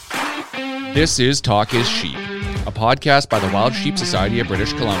This is Talk is Sheep, a podcast by the Wild Sheep Society of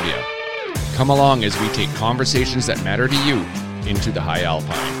British Columbia. Come along as we take conversations that matter to you into the high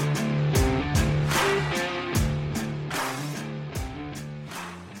alpine.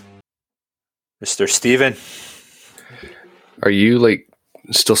 Mr. Steven. Are you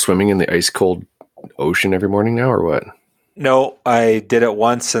still swimming in the ice cold ocean every morning now or what? No, I did it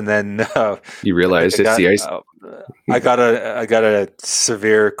once and then you realized it's the ice. I got a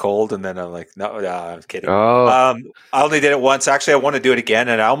severe cold and then I'm like, no, I'm kidding. Oh. I only did it once. Actually, I want to do it again,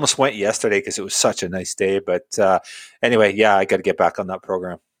 and I almost went yesterday because it was such a nice day. But anyway, yeah, I got to get back on that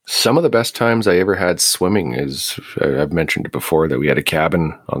program. Some of the best times I ever had swimming is, I've mentioned it before, that we had a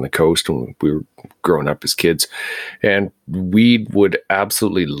cabin on the coast when we were growing up as kids, and we would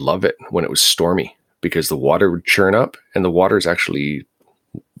absolutely love it when it was stormy because the water would churn up and the water's actually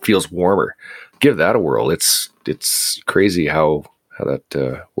feels warmer. Give that a whirl. It's crazy how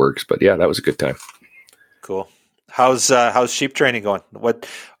that works, but yeah, that was a good time. Cool. How's sheep training going? What's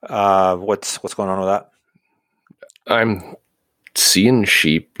going on with that? I'm seeing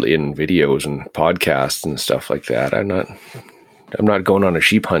sheep in videos and podcasts and stuff like that. I'm not going on a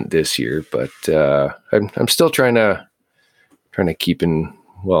sheep hunt this year, but I'm still trying to keep in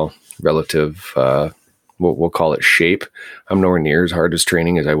relative we'll call it shape. I'm nowhere near as hard as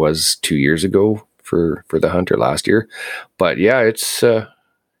training as I was 2 years ago for the hunt or last year, but yeah, it's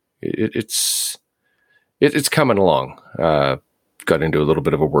coming along. Got into a little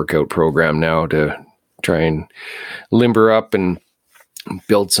bit of a workout program now to try and limber up and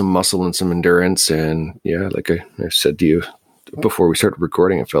build some muscle and some endurance. And yeah, like I said to you before we started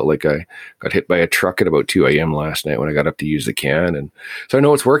recording, I felt like I got hit by a truck at about 2 a.m. last night when I got up to use the can. And so I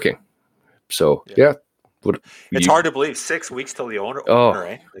know it's working. So yeah. It's hard to believe 6 weeks till the owner,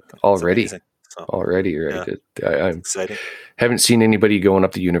 right? Already, right? Yeah. I'm exciting. Haven't seen anybody going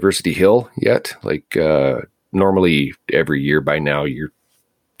up the University Hill yet. Normally every year by now you're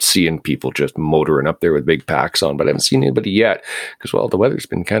seeing people just motoring up there with big packs on, but I haven't seen anybody yet because, the weather's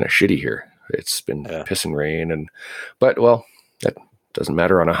been kind of shitty here. It's been piss and rain, but that doesn't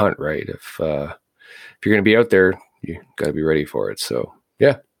matter on a hunt, right? If you're going to be out there, you got to be ready for it. So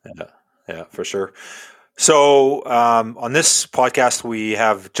yeah, for sure. So on this podcast, we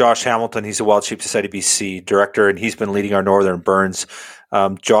have Josh Hamilton. He's a Wild Sheep Society BC director, and he's been leading our Northern Burns.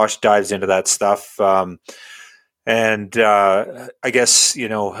 Josh dives into that stuff. And I guess,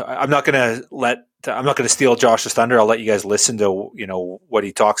 I'm not going to steal Josh's thunder. I'll let you guys listen to, what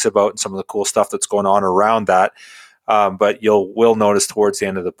he talks about and some of the cool stuff that's going on around that. But will notice towards the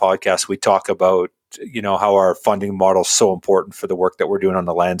end of the podcast, we talk about, how our funding model is so important for the work that we're doing on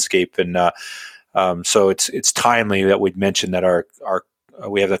the landscape. And so it's timely that we'd mention that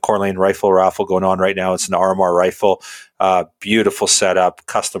we have the Coeur d'Alene rifle raffle going on right now. It's an RMR rifle, beautiful setup,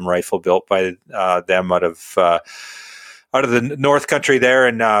 custom rifle built by them out of the North Country there.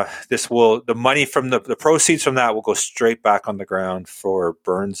 And the money from the proceeds from that will go straight back on the ground for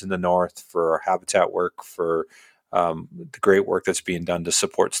burns in the north, for our habitat work, for the great work that's being done to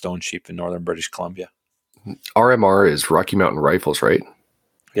support stone sheep in northern British Columbia. RMR is Rocky Mountain Rifles, right?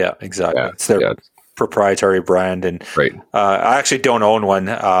 Yeah, exactly. It's their proprietary brand, and right. I actually don't own one,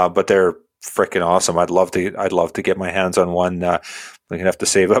 but they're freaking awesome. I'd love to get my hands on one. I'm gonna have to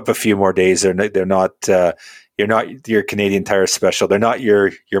save up a few more days. They're not. You're not your Canadian Tire special. They're not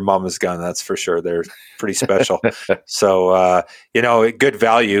your mama's gun. That's for sure. They're pretty special. So good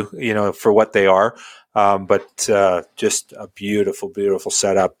value. For what they are. But just a beautiful, beautiful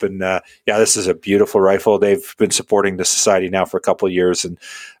setup. And this is a beautiful rifle. They've been supporting the society now for a couple of years, and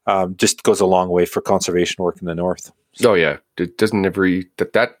just goes a long way for conservation work in the north. Oh yeah, it doesn't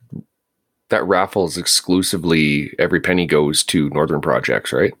that raffle is exclusively, every penny goes to northern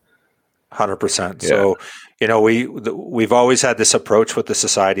projects, right? 100%. So, we've always had this approach with the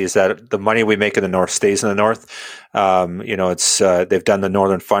society is that the money we make in the north stays in the north. It's they've done the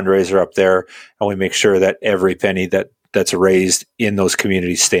northern fundraiser up there, and we make sure that every penny that's raised in those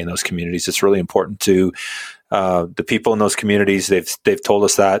communities stay in those communities. It's really important to the people in those communities. They've told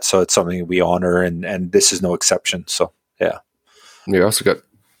us that, so it's something we honor, and this is no exception. So yeah, we also got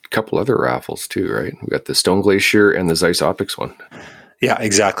a couple other raffles too, right? We got the Stone Glacier and the Zeiss Optics one. Yeah,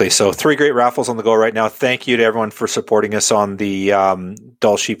 exactly. So 3 great raffles on the go right now. Thank you to everyone for supporting us on the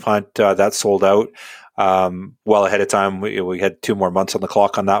Dull Sheep Hunt. That sold out well ahead of time. We had 2 more months on the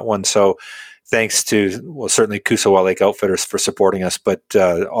clock on that one. So thanks to, certainly Coosa Wild Lake Outfitters for supporting us, but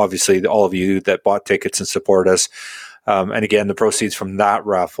obviously all of you that bought tickets and support us. And again, the proceeds from that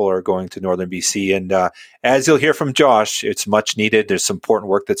raffle are going to Northern BC. And as you'll hear from Josh, it's much needed. There's some important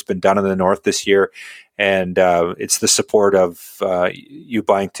work that's been done in the North this year. And it's the support of you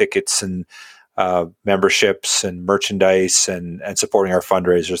buying tickets and memberships and merchandise and supporting our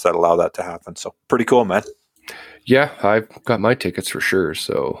fundraisers that allow that to happen. So pretty cool, man. Yeah, I've got my tickets for sure.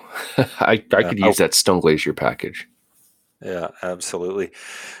 So I could use that Stone Glacier package. Yeah, absolutely.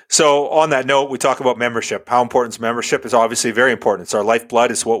 So on that note, we talk about membership. How important is membership? Is obviously very important. It's our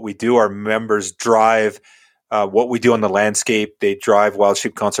lifeblood. It's what we do. Our members drive what we do on the landscape. They drive wild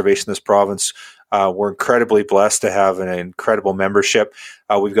sheep conservation in this province. We're incredibly blessed to have an incredible membership.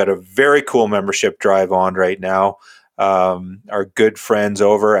 We've got a very cool membership drive on right now. Our good friends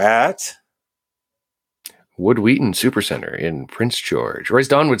over at Wood Wheaton Supercenter in Prince George, or as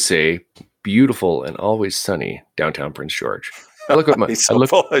Don would say, beautiful and always sunny downtown Prince George. I look at my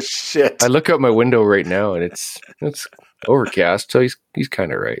full of shit. I look out my window right now, and it's overcast. So he's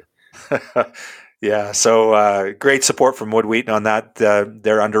kind of right. Yeah. So great support from Wood Wheaton on that.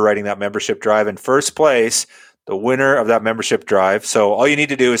 They're underwriting that membership drive in first place. The winner of that membership drive. So all you need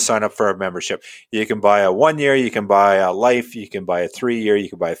to do is sign up for a membership. You can buy a 1 year, you can buy a life, you can buy a 3 year, you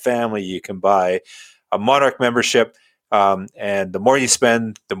can buy a family, you can buy a Monarch membership. And the more you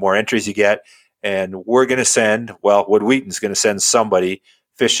spend, the more entries you get. And we're going to send, Wood Wheaton's going to send somebody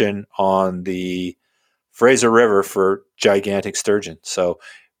fishing on the Fraser River for gigantic sturgeon. So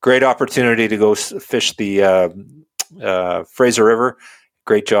great opportunity to go fish the Fraser River.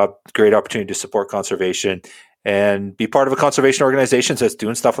 Great job. Great opportunity to support conservation and be part of a conservation organization that's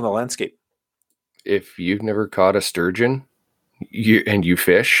doing stuff on the landscape. If you've never caught a sturgeon and you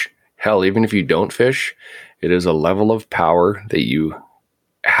fish, hell, even if you don't fish, it is a level of power that you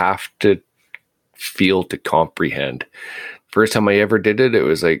have to feel to comprehend. First time I ever did it, it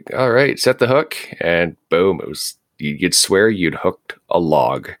was like, all right, set the hook, and boom, it was, you'd swear you'd hooked a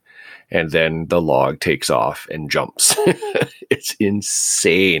log, and then the log takes off and jumps. It's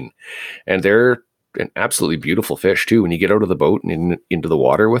insane. And they're an absolutely beautiful fish too. When you get out of the boat and into the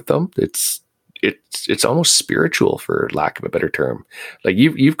water with them, it's almost spiritual, for lack of a better term. Like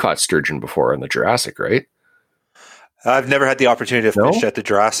you've caught sturgeon before in the Jurassic, right? I've never had the opportunity to fish at the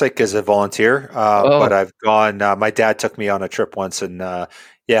Jurassic as a volunteer, but I've gone. My dad took me on a trip once, and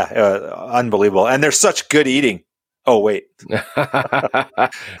unbelievable. And they're such good eating. Oh, wait.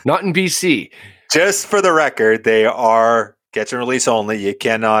 Not in BC. Just for the record, they are catch and release only. You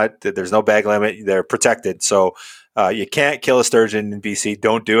cannot, there's no bag limit. They're protected. So you can't kill a sturgeon in BC.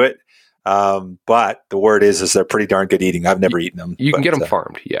 Don't do it. But the word is they're pretty darn good eating. I've never eaten them. You can get them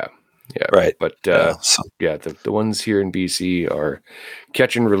farmed. Yeah. Yeah. Right. But the ones here in BC are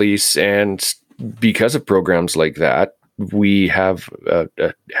catch and release. And because of programs like that, we have a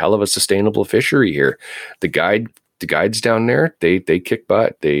hell of a sustainable fishery here. The guides down there, they kick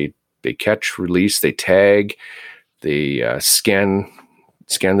butt. They catch, release, they tag, they scan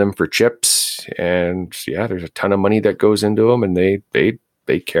them for chips, and there's a ton of money that goes into them, and they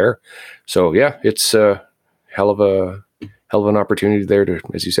care. So it's a hell of an opportunity there to,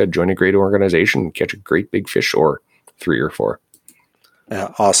 as you said, join a great organization and catch a great big fish, or 3 or 4.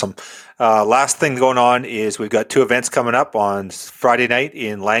 Yeah, awesome. Last thing going on is we've got 2 events coming up on Friday night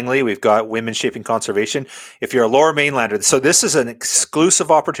in Langley. We've got Women Shaping Conservation. If you're a Lower Mainlander, so this is an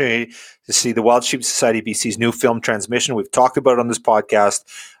exclusive opportunity to see the Wild Sheep Society BC's new film transmission. We've talked about it on this podcast.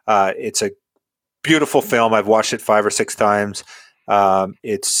 It's a beautiful film. I've watched it 5 or 6 times.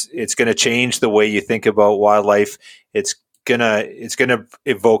 It's going to change the way you think about wildlife. It's gonna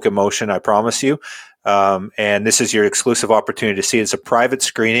evoke emotion, I promise you. And this is your exclusive opportunity to see it. It's a private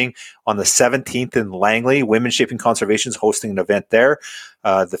screening on the 17th in Langley. Women Shaping Conservation is hosting an event there.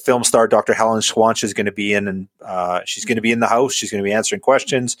 The film star, Dr. Helen Schwanch, is going to be in, and she's going to be in the house. She's going to be answering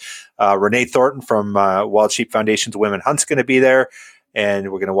questions. Renee Thornton from Wild Sheep Foundation's Women Hunt's going to be there,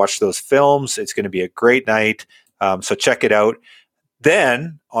 and we're going to watch those films. It's going to be a great night. So check it out.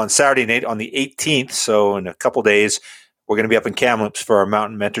 Then on Saturday night, on the 18th, so in a couple days, we're going to be up in Kamloops for our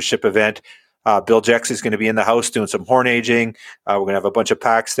mountain mentorship event. Bill Jex is going to be in the house doing some horn aging. We're going to have a bunch of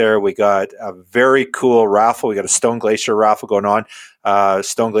packs there. We got a very cool raffle. We got a Stone Glacier raffle going on.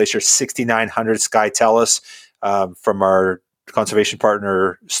 Stone Glacier 6900 Sky Tellus from our conservation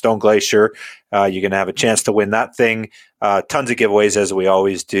partner, Stone Glacier. You're going to have a chance to win that thing. Tons of giveaways, as we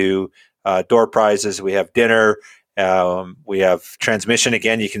always do. Door prizes. We have dinner. We have transmission.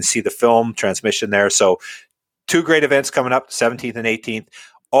 Again, you can see the film transmission there. So 2 great events coming up, 17th and 18th.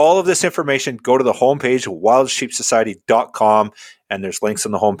 All of this information, go to the homepage, wildsheepsociety.com, and there's links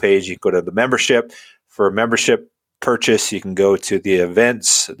on the homepage. You can go to the membership. For a membership purchase, you can go to the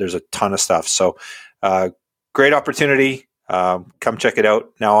events. There's a ton of stuff. So great opportunity. Come check it out.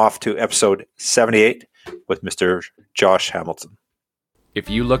 Now off to episode 78 with Mr. Josh Hamilton. If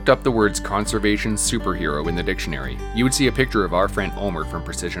you looked up the words conservation superhero in the dictionary, you would see a picture of our friend Omer from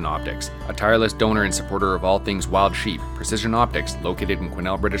Precision Optics. A tireless donor and supporter of all things wild sheep, Precision Optics, located in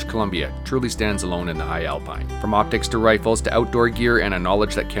Quesnel, British Columbia, truly stands alone in the high alpine. From optics to rifles to outdoor gear and a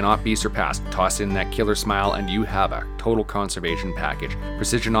knowledge that cannot be surpassed, toss in that killer smile and you have a total conservation package.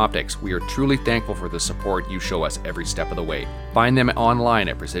 Precision Optics, we are truly thankful for the support you show us every step of the way. Find them online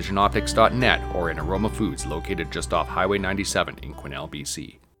at precisionoptics.net or in Aroma Foods, located just off Highway 97 in Quesnel, BC.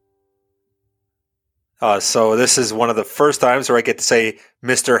 So this is one of the first times where I get to say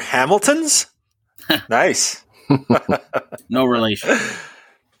Mr. Hamilton's. Nice. No relation.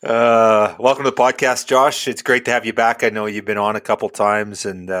 Welcome to the podcast, Josh. It's great to have you back. I know you've been on a couple times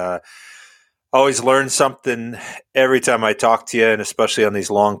and always learn something every time I talk to you, and especially on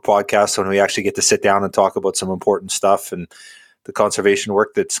these long podcasts when we actually get to sit down and talk about some important stuff and the conservation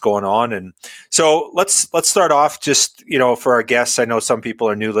work that's going on. And so let's start off just, for our guests. I know some people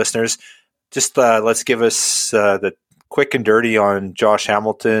are new listeners. Just let's give us the quick and dirty on Josh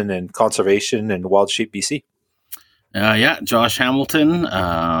Hamilton and conservation and wild sheep BC. Josh Hamilton,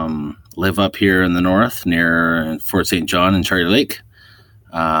 live up here in the north near Fort St. John and Charlie Lake.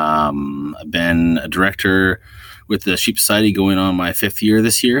 I've been a director with the Sheep Society going on my 5th year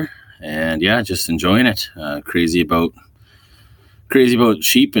this year. And just enjoying it. Crazy about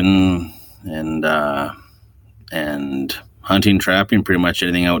sheep and hunting, trapping, pretty much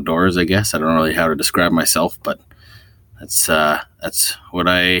anything outdoors, I guess. I don't know really how to describe myself, but that's what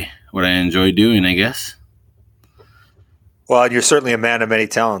I enjoy doing, I guess. Well, and you're certainly a man of many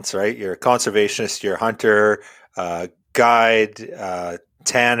talents, right? You're a conservationist, you're a hunter, guide,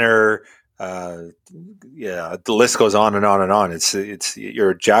 tanner. The list goes on and on and on. It's you're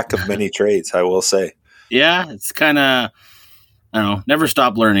a jack of many trades, I will say. Yeah, it's kind of, I don't know, never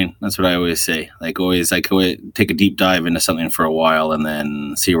stop learning. That's what I always say. I could take a deep dive into something for a while and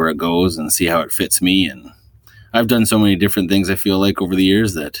then see where it goes and see how it fits me. And I've done so many different things, I feel like, over the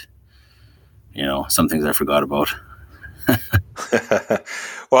years that, some things I forgot about.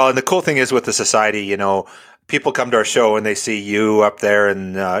 Well, and the cool thing is with the society, people come to our show and they see you up there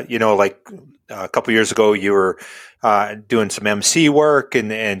and, like a couple years ago, you were doing some MC work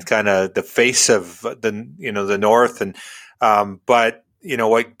and kind of the face of the North. And, but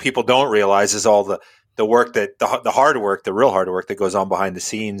what people don't realize is all the work that the hard work, the real hard work that goes on behind the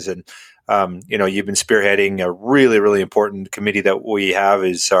scenes. And, you've been spearheading a really, really important committee that we have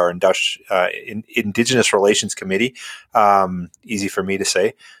is our Indigenous Relations Committee. Easy for me to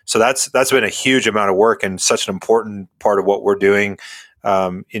say. So that's been a huge amount of work and such an important part of what we're doing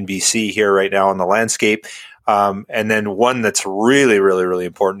in BC here right now on the landscape. And then one that's really, really, really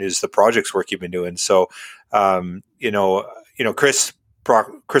important is the projects work you've been doing. So, Chris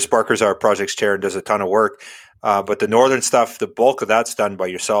Barker's our projects chair and does a ton of work. But the northern stuff, the bulk of that's done by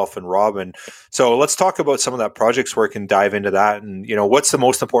yourself and Robin. So let's talk about some of that projects work and dive into that. And, what's the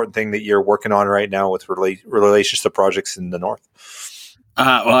most important thing that you're working on right now with relations to projects in the north?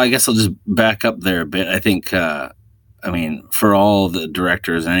 Well, I guess I'll just back up there a bit. I think, for all the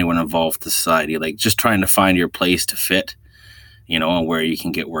directors and anyone involved with the society, like just trying to find your place to fit, and where you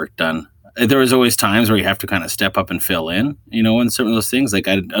can get work done. There was always times where you have to kind of step up and fill in, in some of those things. Like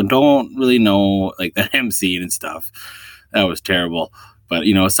I don't really know, like that MC and stuff. That was terrible. But,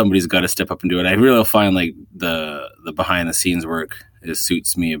 somebody's got to step up and do it. I really find like the behind the scenes work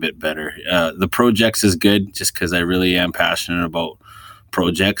suits me a bit better. The projects is good just because I really am passionate about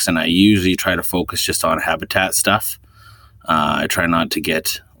projects, and I usually try to focus just on habitat stuff. I try not to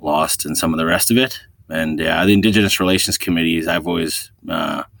get lost in some of the rest of it. And the Indigenous Relations Committees, I've always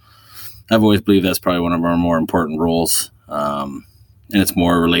believed that's probably one of our more important roles. And it's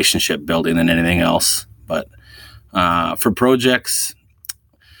more relationship building than anything else. But for projects,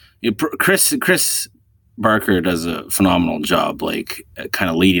 Chris Barker does a phenomenal job, like kind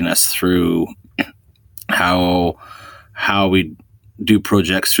of leading us through how we do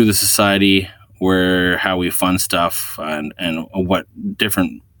projects through the society, how we fund stuff and what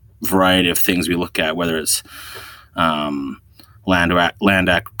different variety of things we look at, whether it's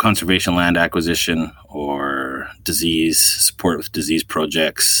conservation land acquisition or disease support with disease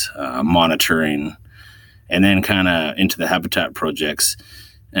projects, monitoring, and then kind of into the habitat projects.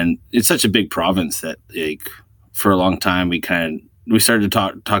 And it's such a big province that, like, for a long time we started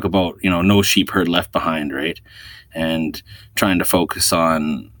to talk about no sheep herd left behind, right? And trying to focus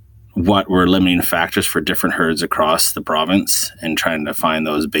on what were limiting factors for different herds across the province and trying to find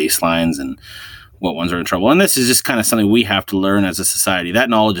those baselines and what ones are in trouble. And this is just kind of something we have to learn as a society. That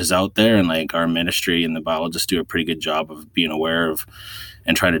knowledge is out there, and like our ministry and the biologists do a pretty good job of being aware of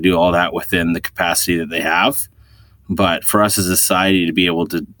and trying to do all that within the capacity that they have. But for us as a society to be able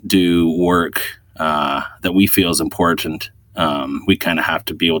to do work that we feel is important, we kind of have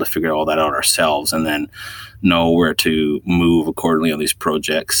to be able to figure all that out ourselves and then know where to move accordingly on these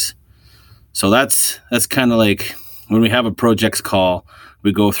projects. So that's kind of like when we have a projects call,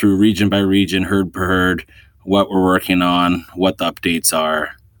 we go through region by region, herd per herd, what we're working on, what the updates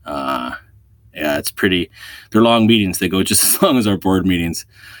are. It's pretty, they're long meetings. They go just as long as our board meetings,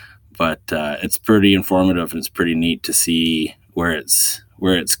 but it's pretty informative, and it's pretty neat to see where it's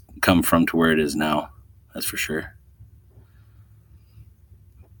come from to where it is now. That's for sure.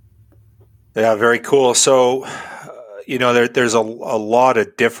 Yeah, very cool. So, there's a lot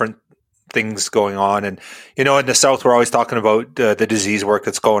of different things going on, and in the South we're always talking about the disease work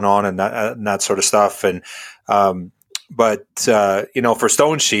that's going on and that sort of stuff. And but for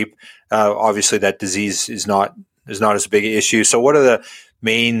stone sheep, obviously that disease is not as big an issue. So, what are the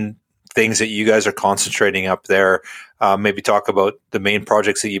main things that you guys are concentrating up there? Maybe talk about the main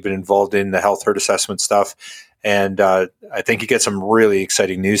projects that you've been involved in, the health herd assessment stuff. And I think you get some really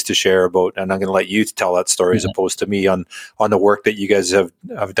exciting news to share about, and I'm going to let you tell that story as opposed to me on the work that you guys have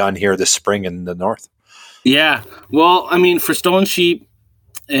done here this spring in the North. Yeah. Well, I mean, for stone sheep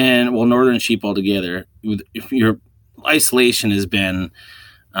and northern sheep altogether, if your isolation has been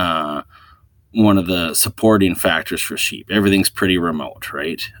one of the supporting factors for sheep. Everything's pretty remote,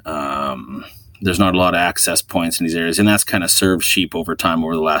 right? There's not a lot of access points in these areas, and that's kind of served sheep over time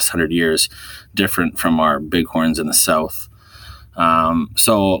over the last 100 years, different from our bighorns in the South.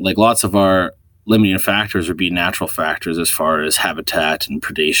 So like lots of our limiting factors would be natural factors as far as habitat and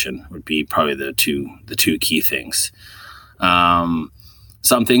predation would be probably the two key things.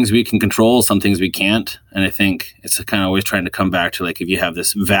 Some things we can control, some things we can't. And I think it's kind of always trying to come back to, like, if you have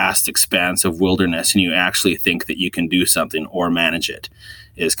this vast expanse of wilderness and you actually think that you can do something or manage it,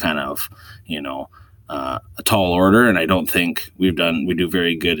 is kind of, a tall order. And I don't think we do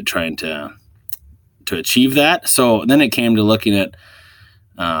very good at trying to achieve that. So then it came to looking at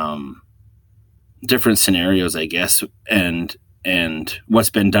different scenarios, I guess, and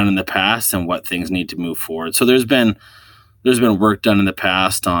what's been done in the past and what things need to move forward. So there's been work done in the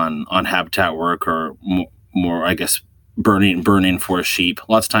past on habitat work, or more, I guess, burning for sheep.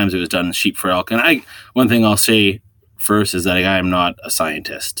 Lots of times it was done in sheep for elk. And one thing I'll say first is that I am not a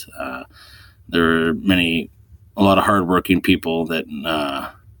scientist. There are a lot of hardworking people that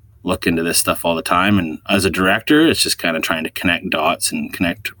look into this stuff all the time. And as a director, it's just kind of trying to connect dots and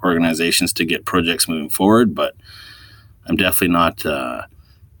connect organizations to get projects moving forward. But I'm definitely not a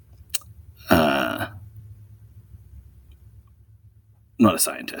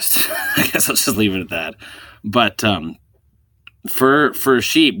scientist. I guess I'll just leave it at that. But for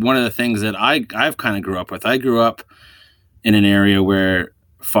sheep, one of the things that I've kind of grew up with, I grew up in an area where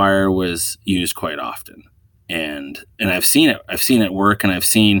fire was used quite often. And I've seen it work, and I've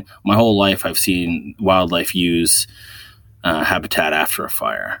seen my whole life, I've seen wildlife use habitat after a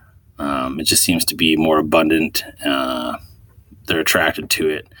fire. It just seems to be more abundant. They're attracted to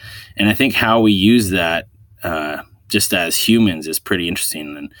it. And I think how we use that just as humans is pretty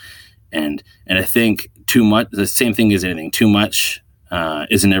interesting. And I think too much, the same thing as anything, too much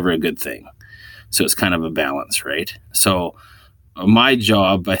isn't ever a good thing. So it's kind of a balance, right? So my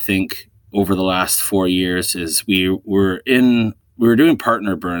job, I think, over the last 4 years is we were doing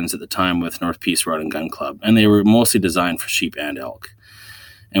partner burns at the time with North Peace Rod and Gun Club, and they were mostly designed for sheep and elk.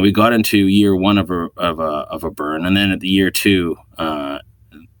 And we got into year one of a burn, and then at the year two,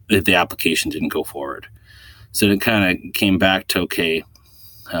 the application didn't go forward. So it kind of came back to, okay,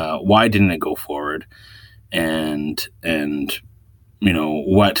 why didn't it go forward? And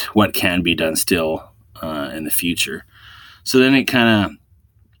what can be done still in the future? So then we kind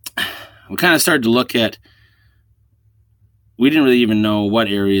of started to look at, we didn't really even know what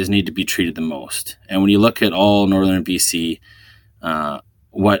areas need to be treated the most. And when you look at all northern BC,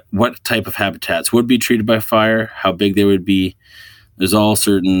 what type of habitats would be treated by fire, how big they would be, there's all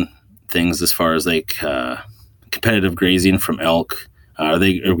certain things as far as like competitive grazing from elk. Are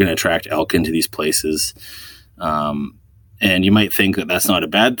going to attract elk into these places? And you might think that that's not a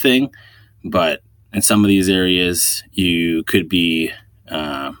bad thing, but in some of these areas, you could be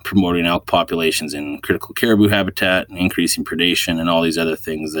promoting elk populations in critical caribou habitat and increasing predation and all these other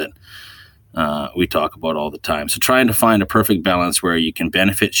things that we talk about all the time. So trying to find a perfect balance where you can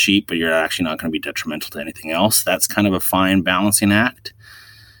benefit sheep, but you're actually not going to be detrimental to anything else. That's kind of a fine balancing act.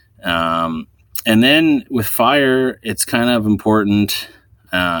 And then with fire, it's kind of important.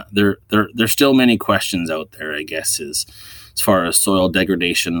 there's still many questions out there, I guess, as far as soil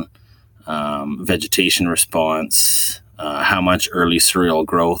degradation, vegetation response, how much early cereal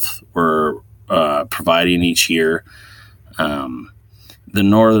growth we're providing each year. The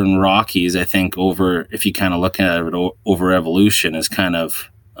Northern Rockies, I think, if you kind of look at it over evolution, is kind of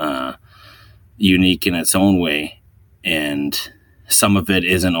unique in its own way. And some of it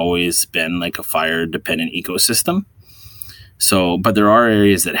isn't always been like a fire-dependent ecosystem. So, but there are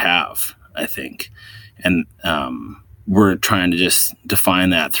areas that have, I think. And we're trying to just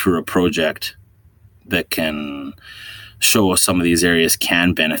define that through a project that can show us some of these areas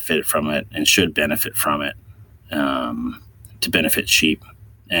can benefit from it and should benefit from it to benefit sheep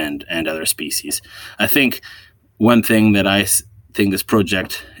and other species. I think one thing that I think this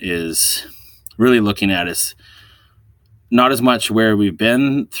project is really looking at is not as much where we've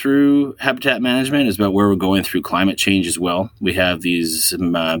been through habitat management is about where we're going through climate change as well. We have these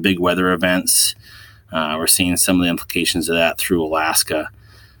big weather events. We're seeing some of the implications of that through Alaska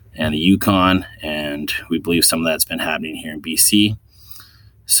and the Yukon, and we believe some of that's been happening here in BC.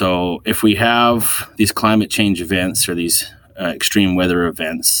 So if we have these climate change events or these extreme weather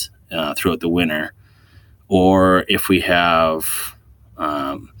events throughout the winter, or if we have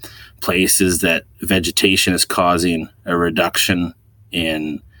places that vegetation is causing a reduction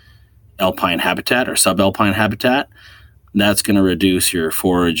in alpine habitat or subalpine habitat, that's going to reduce your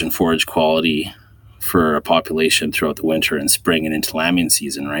forage and forage quality for a population throughout the winter and spring and into lambing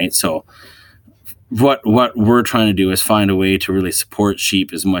season, right? So what we're trying to do is find a way to really support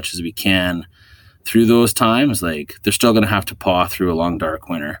sheep as much as we can through those times. Like, they're still going to have to paw through a long, dark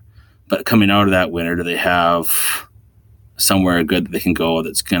winter, but coming out of that winter, do they have somewhere good that they can go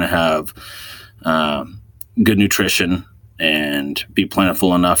that's going to have good nutrition and be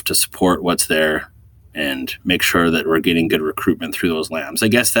plentiful enough to support what's there and make sure that we're getting good recruitment through those lambs? I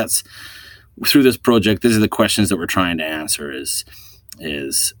guess that's through this project. These are the questions that we're trying to answer: is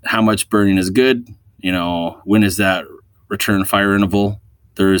how much burning is good? You know, when is that return fire interval?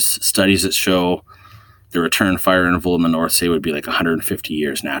 There's studies that show the return fire interval in the North, say, would be like 150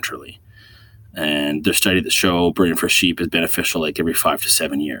 years naturally. And there's studies that show burning for sheep is beneficial like every 5 to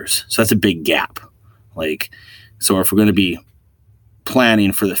 7 years. So that's a big gap. Like, so if we're going to be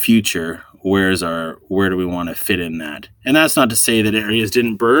planning for the future, where do we want to fit in that? And that's not to say that areas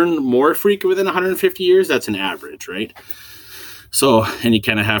didn't burn more frequent within 150 years. That's an average, right? So, and you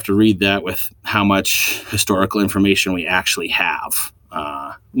kind of have to read that with how much historical information we actually have.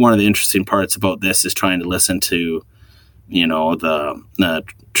 One of the interesting parts about this is trying to listen to, you know, the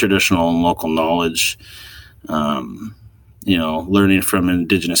traditional and local knowledge, you know, learning from an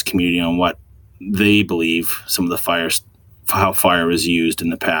Indigenous community on what they believe some of the how fire was used in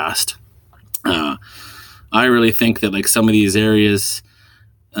the past. I really think that, like, some of these areas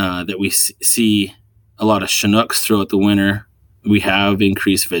that we see a lot of Chinooks throughout the winter, we have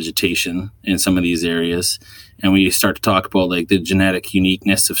increased vegetation in some of these areas. And we start to talk about, like, the genetic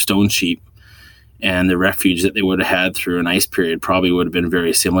uniqueness of stone sheep, and the refuge that they would have had through an ice period probably would have been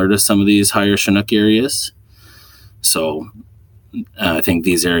very similar to some of these higher Chinook areas. So I think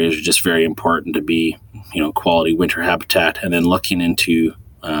these areas are just very important to be, you know, quality winter habitat, and then looking into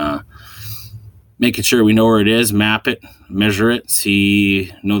making sure we know where it is, map it, measure it,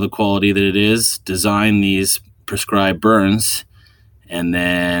 know the quality that it is, design these prescribed burns, and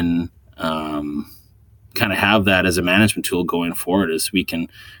then kind of have that as a management tool going forward. As we can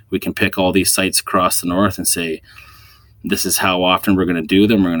pick all these sites across the North and say, this is how often we're going to do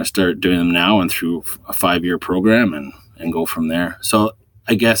them. We're going to start doing them now and through a 5-year program and go from there. So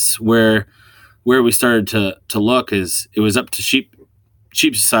I guess where we started to look is it was up to sheep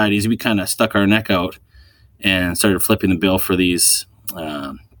societies. We kind of stuck our neck out and started flipping the bill for these,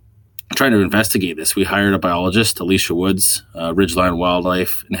 trying to investigate this. We hired a biologist, Alicia Woods, Ridgeline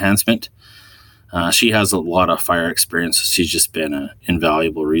Wildlife Enhancement. She has a lot of fire experience. She's just been an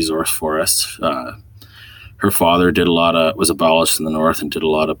invaluable resource for us. Her father was a biologist in the North and did a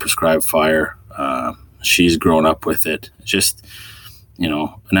lot of prescribed fire. She's grown up with it. Just, you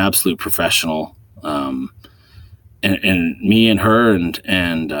know, an absolute professional. And me and her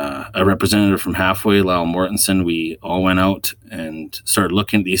and a representative from Halfway, Lyle Mortensen, we all went out and started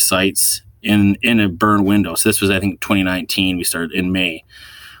looking at these sites in a burn window. So this was, I think, 2019. We started in May.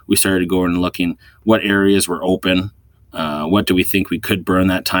 We started going and looking what areas were open, what do we think we could burn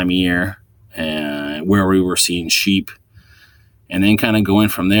that time of year, and where we were seeing sheep, and then kind of going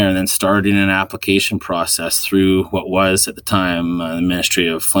from there, and then starting an application process through what was at the time the Ministry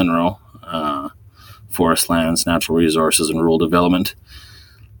of FLNRO, Forest Lands, Natural Resources, and Rural Development,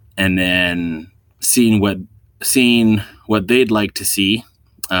 and then seeing what they'd like to see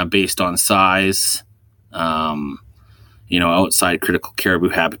based on size, outside critical caribou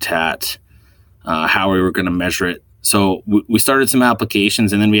habitat, how we were going to measure it. So we started some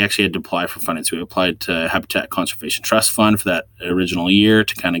applications, and then we actually had to apply for funding. So we applied to Habitat Conservation Trust Fund for that original year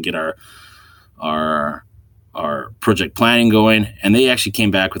to kind of get our project planning going. And they actually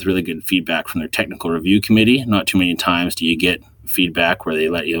came back with really good feedback from their technical review committee. Not too many times do you get feedback where they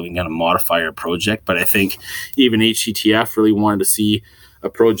let you kind of modify your project. But I think even HCTF really wanted to see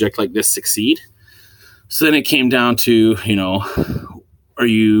a project like this succeed. So then it came down to, are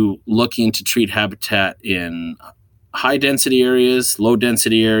you looking to treat habitat in high density areas, low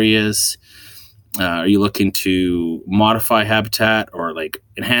density areas? Are you looking to modify habitat or like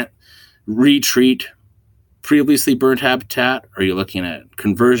retreat previously burnt habitat? Are you looking at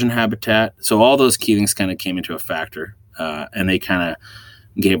conversion habitat? So all those key things kind of came into a factor, and they kind of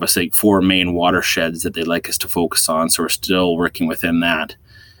gave us like 4 main watersheds that they'd like us to focus on. So we're still working within that.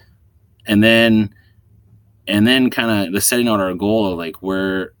 And then kind of the setting out our goal of like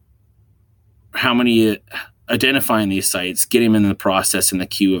identifying these sites, getting them in the process in the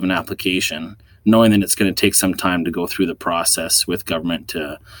queue of an application, knowing that it's going to take some time to go through the process with government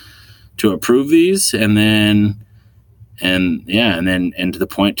to approve these, and to the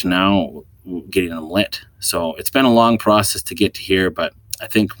point to now getting them lit. So it's been a long process to get to here, but I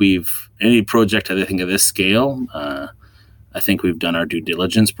think any project I think of this scale, I think we've done our due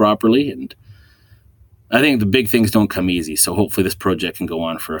diligence properly, and I think the big things don't come easy. So hopefully this project can go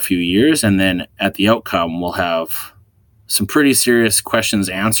on for a few years, and then at the outcome, we'll have some pretty serious questions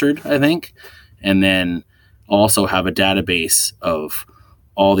answered, I think, and then also have a database of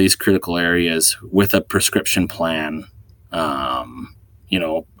all these critical areas with a prescription plan,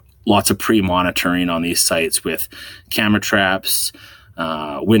 lots of pre-monitoring on these sites with camera traps,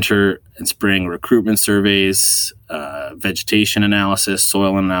 winter and spring recruitment surveys, vegetation analysis,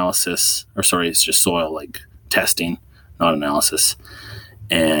 soil analysis, it's just soil like testing, not analysis.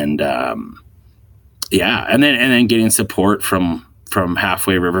 And and then getting support from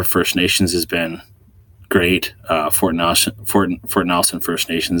Halfway River First Nations has been great. Fort Nelson First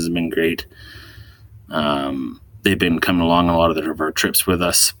Nations has been great. They've been coming along on a lot of our trips with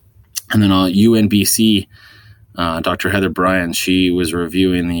us. And then UNBC, Dr. Heather Bryan, she was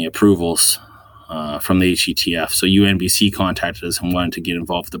reviewing the approvals from the HCTF. So UNBC contacted us and wanted to get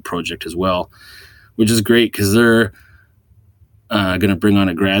involved with the project as well, which is great because they're going to bring on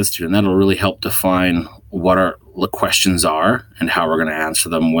a grad student. That'll really help define what our questions are and how we're going to answer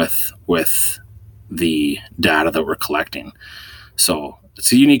them with the data that we're collecting. So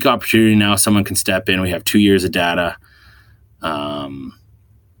it's a unique opportunity now. Someone can step in. We have 2 years of data.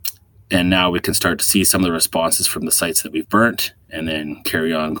 And now we can start to see some of the responses from the sites that we've burnt and then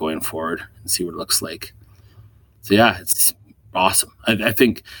carry on going forward and see what it looks like. So yeah, it's awesome. I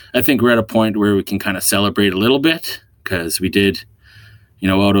think we're at a point where we can kind of celebrate a little bit because we did,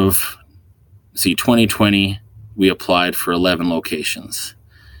 out of 2020, we applied for 11 locations.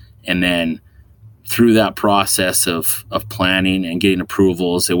 And then through that process of planning and getting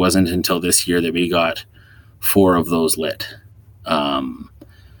approvals, it wasn't until this year that we got 4 of those lit.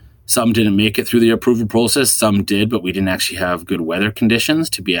 Some didn't make it through the approval process. Some did, but we didn't actually have good weather conditions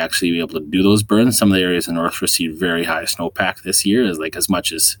to be able to do those burns. Some of the areas in the north received very high snowpack this year, as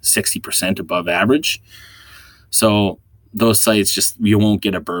much as 60% above average. So those sites you won't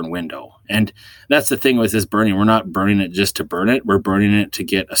get a burn window. And that's the thing with this burning. We're not burning it just to burn it. We're burning it to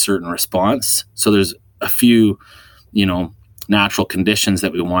get a certain response. So there's a few, natural conditions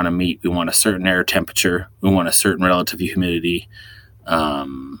that we want to meet. We want a certain air temperature. We want a certain relative humidity.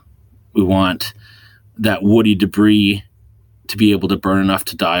 We want that woody debris to be able to burn enough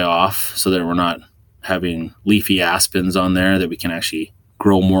to die off so that we're not having leafy aspens on there, that we can actually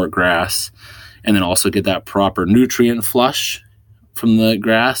grow more grass, and then also get that proper nutrient flush from the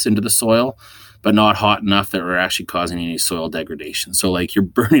grass into the soil, but not hot enough that we're actually causing any soil degradation. So your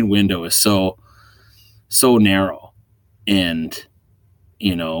burning window is so narrow, and,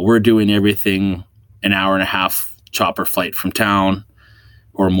 we're doing everything an hour and a half chopper flight from town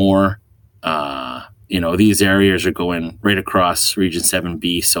or more. These areas are going right across Region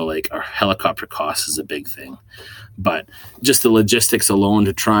 7B. So our helicopter cost is a big thing, but just the logistics alone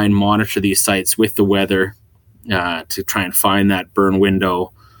to try and monitor these sites with the weather, to try and find that burn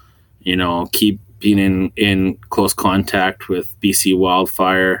window, keep being in close contact with BC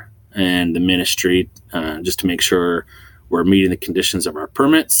Wildfire and the ministry, just to make sure we're meeting the conditions of our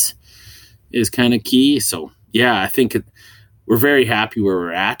permits is kind of key. So yeah, I think we're very happy where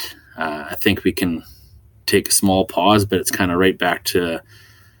we're at. I think we can take a small pause, but it's kind of right back to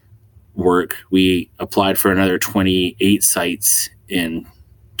work. We applied for another 28 sites in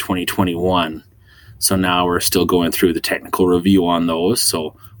 2021. So now we're still going through the technical review on those.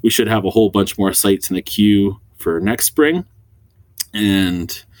 So we should have a whole bunch more sites in the queue for next spring.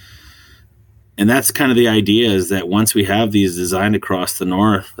 And that's kind of the idea, is that once we have these designed across the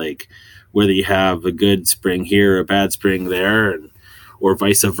north, like whether you have a good spring here, a bad spring there, or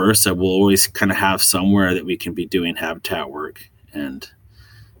vice versa, we'll always kind of have somewhere that we can be doing habitat work. And,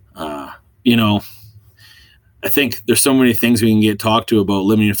 I think there's so many things we can get talked to about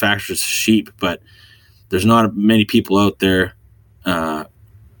limiting factors of sheep, but there's not many people out there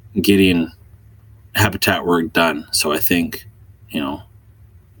getting habitat work done. So I think,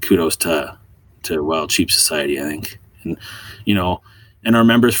 kudos to Wild Sheep Society, I think. And, and our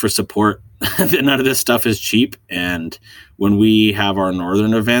members for support. None of this stuff is cheap. And when we have our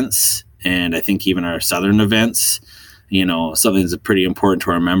northern events, and I think even our southern events, something that's pretty important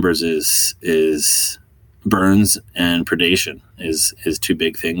to our members is burns and predation is two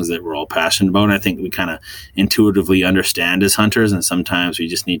big things that we're all passionate about. And I think we kind of intuitively understand as hunters, and sometimes we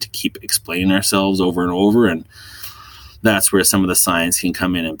just need to keep explaining ourselves over and over. And that's where some of the science can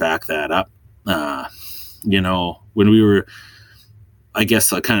come in and back that up. When we were, I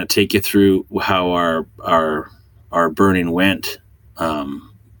guess I'll kind of take you through how our burning went.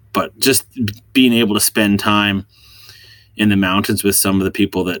 But just being able to spend time in the mountains with some of the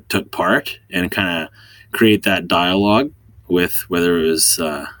people that took part and kind of create that dialogue with, whether it was,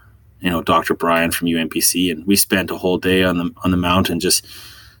 Dr. Brian from UNPC, and we spent a whole day on the mountain just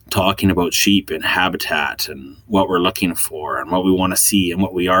talking about sheep and habitat and what we're looking for and what we want to see and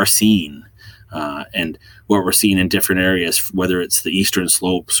what we are seeing, and what we're seeing in different areas, whether it's the eastern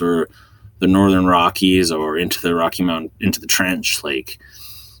slopes or the northern Rockies or into the Rocky Mountain, into the Trench,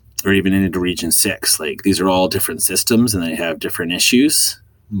 or even into Region 6. These are all different systems and they have different issues.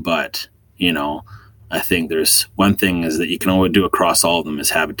 But, I think there's one thing is that you can always do across all of them is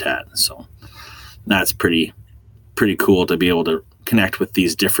habitat. So that's pretty cool to be able to connect with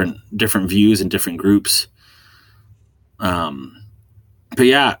these different views and different groups. But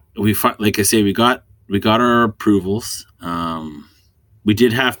yeah, like I say, we got our approvals. We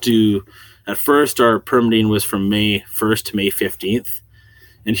did have to, at first our permitting was from May 1st to May 15th.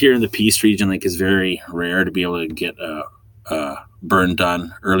 And here in the Peace region, it's very rare to be able to get a burn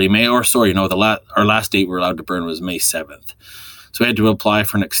done early May. Or sorry, our last date we were allowed to burn was May 7th. So we had to apply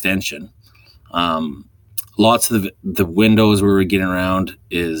for an extension. Lots of the windows we were getting around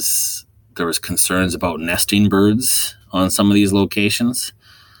is there was concerns about nesting birds on some of these locations.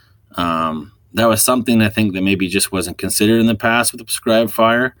 That was something I think that maybe just wasn't considered in the past with the prescribed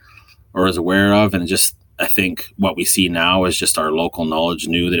fire or was aware of. And just, I think what we see now is just our local knowledge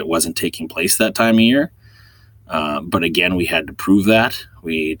knew that it wasn't taking place that time of year. But again, we had to prove that.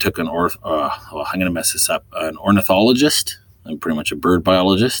 We took I'm going to mess this up, an ornithologist, and pretty much a bird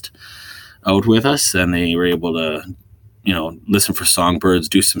biologist, out with us, and they were able to, listen for songbirds,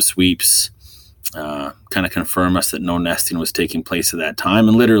 do some sweeps, kind of confirm us that no nesting was taking place at that time.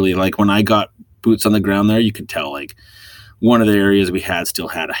 And literally, when I got boots on the ground there, you could tell, one of the areas we had still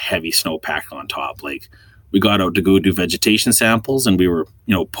had a heavy snowpack on top. We got out to go do vegetation samples, and we were,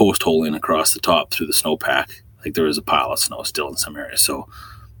 post-holing across the top through the snowpack. There was a pile of snow still in some areas, so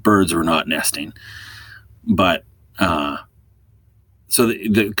birds were not nesting. But so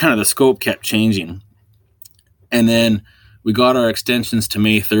the kind of the scope kept changing, and then we got our extensions to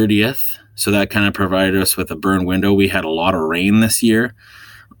May 30th. So that kind of provided us with a burn window. We had a lot of rain this year.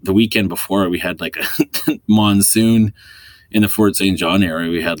 The weekend before, we had a monsoon in the Fort St. John area.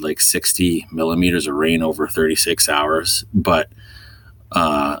 We had 60 millimeters of rain over 36 hours. But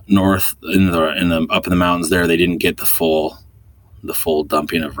north up in the mountains there, they didn't get the full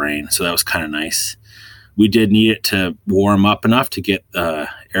dumping of rain. So that was kind of nice. We did need it to warm up enough to get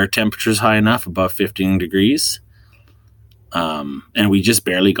air temperatures high enough, above 15 degrees. And we just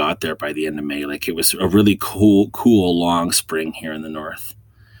barely got there by the end of May. It was a really cool, long spring here in the north.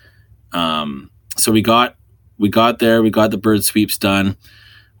 So we got there, we got the bird sweeps done.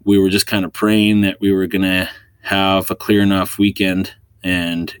 We were just kind of praying that we were going to have a clear enough weekend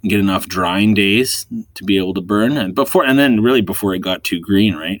and get enough drying days to be able to burn. And then before it got too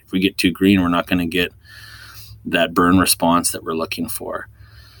green, right? If we get too green, we're not going to get that burn response that we're looking for.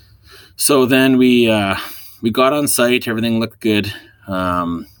 So then we got on site, everything looked good.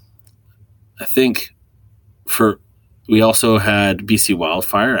 I think we also had BC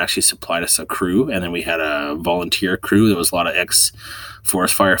Wildfire actually supplied us a crew, and then we had a volunteer crew. There was a lot of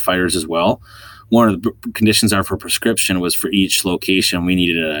ex-forest firefighters as well. One of the conditions for prescription was for each location, we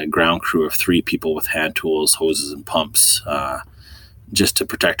needed a ground crew of 3 people with hand tools, hoses, and pumps, just to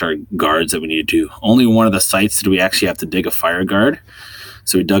protect our guards that we needed to. Only one of the sites did we actually have to dig a fire guard.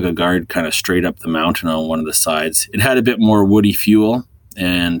 So we dug a guard kind of straight up the mountain on one of the sides. It had a bit more woody fuel,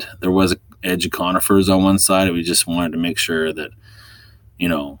 and there was an edge of conifers on one side. And we just wanted to make sure that,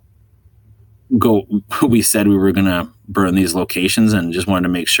 we said we were going to burn these locations, and just wanted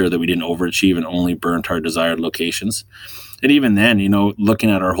to make sure that we didn't overachieve and only burnt our desired locations. And even then,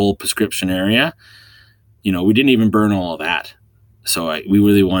 looking at our whole prescription area, we didn't even burn all of that. So we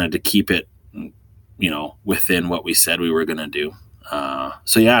really wanted to keep it, within what we said we were going to do.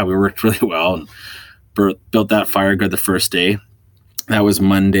 We worked really well and built that fire guard the first day. That was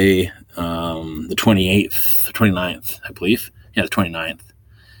Monday, the 28th, 29th, I believe. Yeah, the 29th.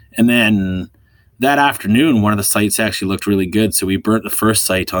 And then that afternoon, one of the sites actually looked really good. So we burnt the first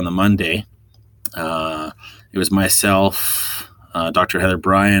site on the Monday. It was myself, Dr. Heather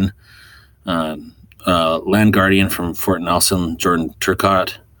Bryan, land guardian from Fort Nelson, Jordan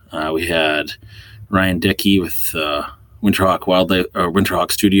Turcott. We had Ryan Dickey with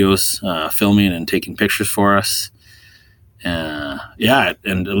Winterhawk Studios filming and taking pictures for us.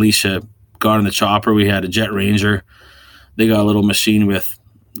 And Alicia got on the chopper. We had a Jet Ranger. They got a little machine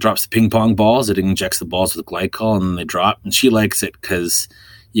drops the ping pong balls. It injects the balls with glycol and they drop. And she likes it because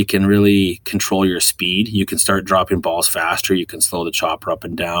you can really control your speed. You can start dropping balls faster. You can slow the chopper up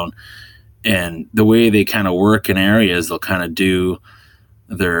and down. And the way they kind of work in areas, they'll kind of do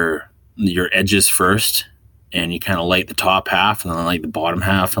your edges first, and you kind of light the top half and then light the bottom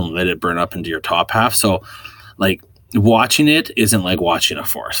half and let it burn up into your top half. So like watching it isn't like watching a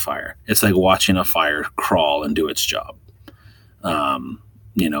forest fire. It's like watching a fire crawl and do its job.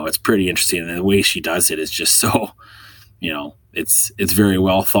 It's pretty interesting. And the way she does it is just so, it's very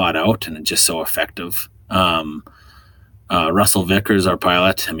well thought out and it's just so effective. Russell Vickers, our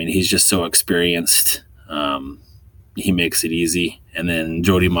pilot, he's just so experienced. He makes it easy. And then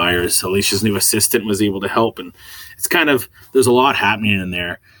Jody Myers, Alicia's new assistant, was able to help. And it's kind of, there's a lot happening in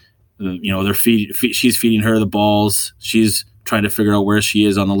there. She's feeding her the balls. She's trying to figure out where she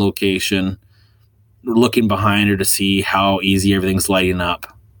is on the location, looking behind her to see how easy everything's lighting up,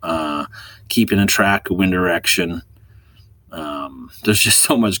 keeping a track of wind direction. There's just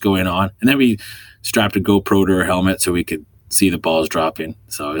so much going on. And then we strapped a GoPro to her helmet so we could see the balls dropping.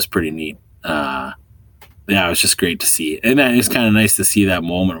 So it was pretty neat. It was just great to see. And then it's kind of nice to see that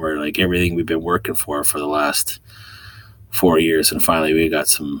moment where like everything we've been working for the last 4 years, and finally we got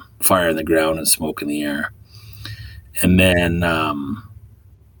some fire in the ground and smoke in the air. And then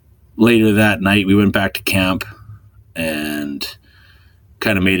later that night we went back to camp and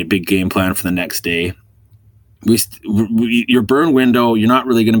kind of made a big game plan for the next day. Your burn window, you're not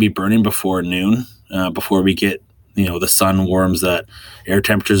really going to be burning before noon, before we get, the sun warms that air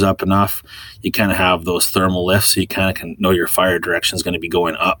temperatures up enough. You kind of have those thermal lifts, so you kind of can know your fire direction is going to be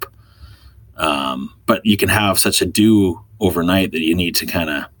going up. But you can have such a dew overnight that you need to kind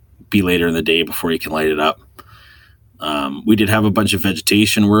of be later in the day before you can light it up. We did have a bunch of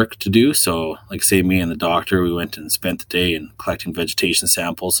vegetation work to do. So like say me and the doctor, we went and spent the day in collecting vegetation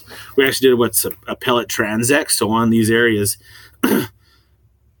samples. We actually did what's a pellet transect. So on these areas,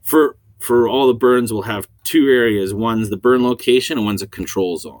 for all the burns, we'll have two areas. One's the burn location and one's a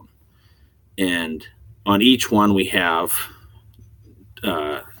control zone. And on each one, we have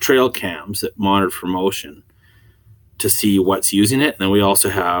trail cams that monitor for motion to see what's using it. And then we also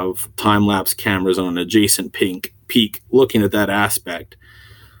have time-lapse cameras on an adjacent peak looking at that aspect,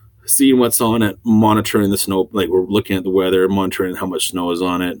 seeing what's on it, monitoring the snow. Like we're looking at the weather, monitoring how much snow is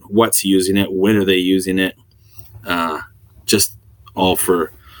on it, what's using it, when are they using it, just all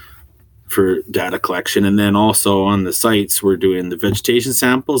for data collection. And then also on the sites, we're doing the vegetation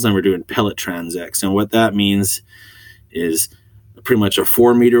samples and we're doing pellet transects. And what that means is pretty much a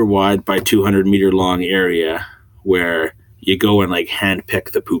 4 meter wide by 200 meter long area where you go and like hand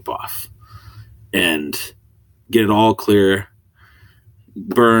pick the poop off and get it all clear,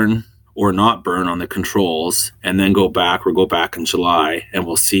 burn or not burn on the controls, and then go back in July and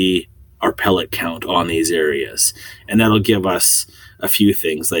we'll see our pellet count on these areas. And that'll give us a few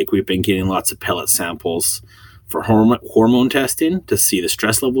things. Like we've been getting lots of pellet samples for hormone testing to see the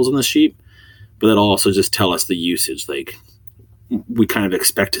stress levels in the sheep, but that'll also just tell us the usage. Like we kind of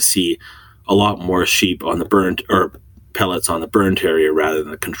expect to see a lot more sheep on the burnt or pellets on the burnt area rather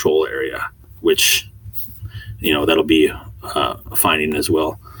than the control area, which, that'll be a finding as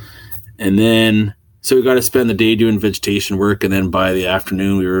well. And then, so we got to spend the day doing vegetation work, and then by the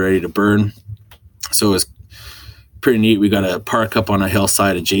afternoon we were ready to burn. So it was pretty neat. We got to park up on a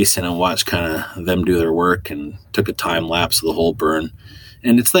hillside adjacent and watch kind of them do their work, and took a time lapse of the whole burn.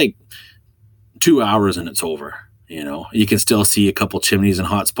 And it's like 2 hours and it's over. You can still see a couple chimneys and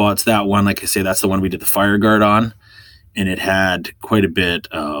hot spots. That one, like I say, that's the one we did the fire guard on. and it had quite a bit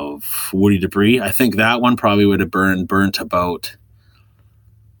of woody debris. I think that one probably would have burnt about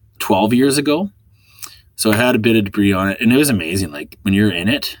 12 years ago. So it had a bit of debris on it, and it was amazing. Like when you're in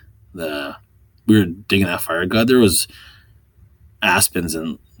it, we were digging that fire gut, there was aspens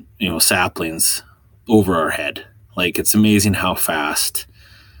and saplings over our head. Like, it's amazing how fast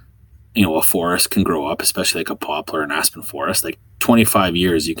a forest can grow up, especially like a poplar and aspen forest. Like 25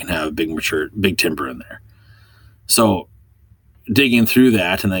 years you can have a big timber in there. So digging through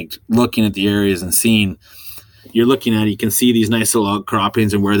that and like looking at the areas and seeing, you can see these nice little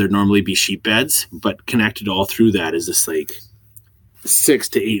outcroppings and where there'd normally be sheep beds, but connected all through that is this like 6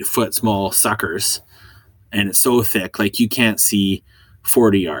 to 8 foot small suckers. And it's so thick, like you can't see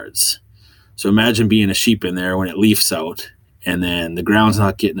 40 yards. So imagine being a sheep in there when it leafs out and then the ground's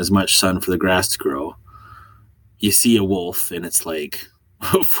not getting as much sun for the grass to grow. You see a wolf and it's like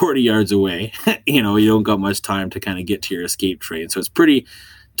 40 yards away. You don't got much time to kind of get to your escape train. So it's pretty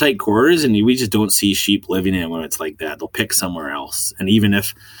tight quarters, and we just don't see sheep living in it when it's like that. They'll pick somewhere else. And even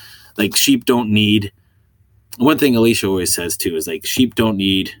if like sheep don't need, one thing Alicia always says too is like sheep don't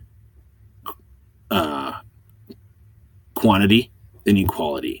need quantity, they need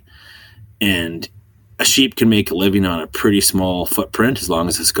quality. And a sheep can make a living on a pretty small footprint as long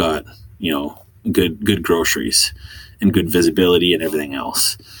as it's got, good groceries and good visibility and everything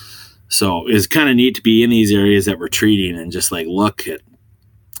else. So it's kind of neat to be in these areas that we're treating and just like look at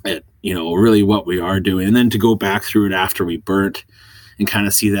really what we are doing. And then to go back through it after we burnt and kind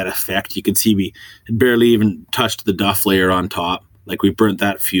of see that effect. You could see we had barely even touched the duff layer on top. Like we burnt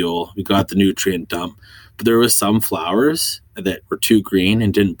that fuel, we got the nutrient dump, but there was some flowers that were too green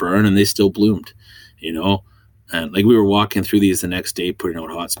and didn't burn and they still bloomed, and like we were walking through these the next day, putting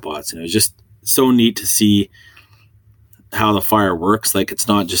out hot spots, and it was just so neat to see how the fire works. Like it's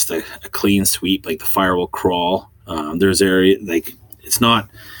not just a clean sweep, like the fire will crawl. There's area, like it's not,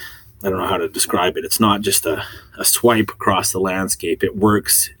 I don't know how to describe it. It's not just a swipe across the landscape. It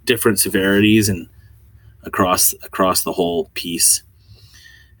works different severities and across the whole piece.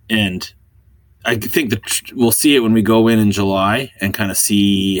 And I think that we'll see it when we go in July and kind of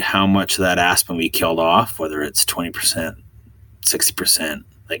see how much of that aspen we killed off, whether it's 20%, 60%,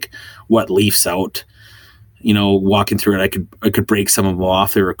 like what leafs out. Walking through it, I could break some of them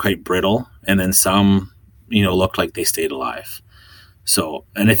off. They were quite brittle, and then some, looked like they stayed alive. So,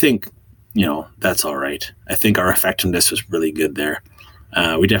 and I think, that's all right. I think our effectiveness was really good there.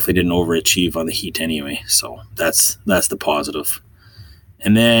 We definitely didn't overachieve on the heat anyway. So that's the positive.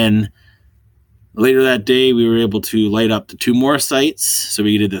 And then later that day, we were able to light up the 2 more sites. So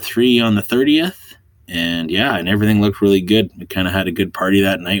we did the 3 on the 30th. And and everything looked really good. We kind of had a good party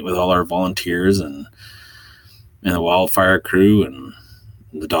that night with all our volunteers and the wildfire crew and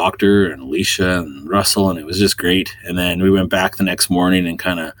the doctor and Alicia and Russell. And it was just great. And then we went back the next morning and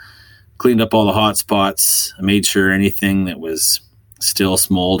kind of cleaned up all the hot spots. I made sure anything that was still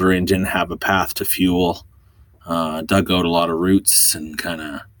smoldering didn't have a path to fuel. Dug out a lot of roots and kind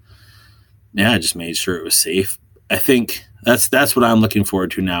of, just made sure it was safe. I think that's what I'm looking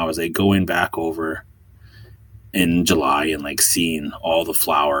forward to now, is like going back over in July and like seeing all the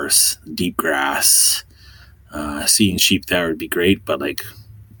flowers, deep grass, seeing sheep there would be great. But like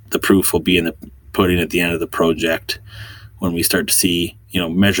the proof will be in the pudding at the end of the project when we start to see,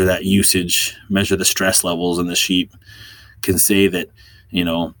 measure that usage, measure the stress levels in the sheep, can say that,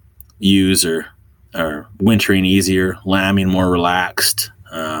 ewes are wintering easier, lambing more relaxed,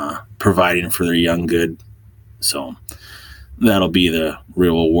 providing for their young good. So that'll be the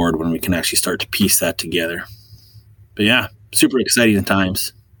real award when we can actually start to piece that together. But super exciting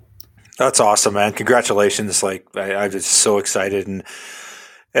times. That's awesome, man. Congratulations. Like I'm just so excited.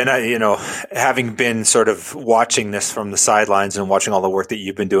 And I, having been sort of watching this from the sidelines and watching all the work that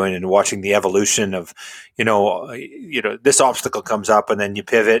you've been doing and watching the evolution of, this obstacle comes up and then you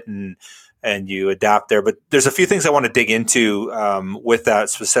pivot and you adapt there. But there's a few things I want to dig into with that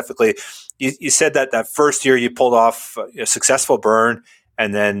specifically. You said that first year you pulled off a successful burn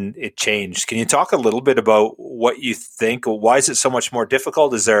and then it changed. Can you talk a little bit about what you think? Why is it so much more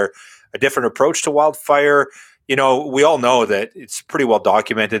difficult? Is there a different approach to wildfire? We all know that it's pretty well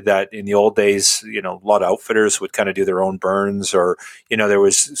documented that in the old days, a lot of outfitters would kind of do their own burns, or, there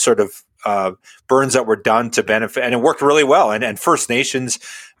was sort of burns that were done to benefit, and it worked really well. And First Nations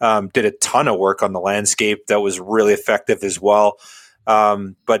did a ton of work on the landscape that was really effective as well.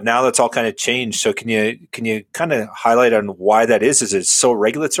 But now that's all kind of changed. So can you kind of highlight on why that is? Is it so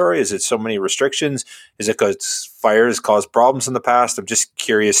regulatory? Is it so many restrictions? Is it because fires caused problems in the past? I'm just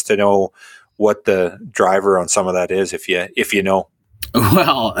curious to know what the driver on some of that is, if you know.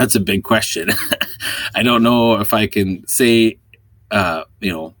 Well, that's a big question. I don't know if I can say,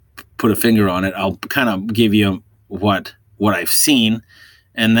 put a finger on it. I'll kind of give you what I've seen,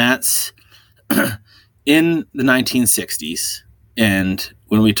 and that's in the 1960s. And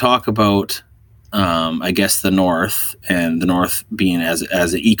when we talk about, I guess, the North, and the North being as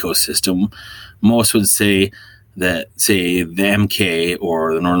an ecosystem, most would say that, say, the MK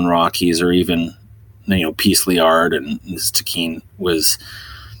or the Northern Rockies, or even, Peace Liard and Stikine was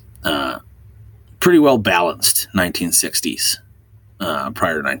pretty well balanced 1960s,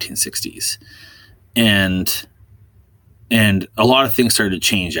 prior to 1960s. And a lot of things started to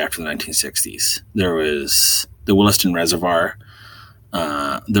change after the 1960s. There was the Williston Reservoir.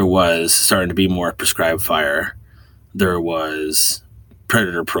 There was starting to be more prescribed fire. There was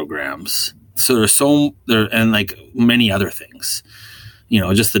predator programs. So and like many other things,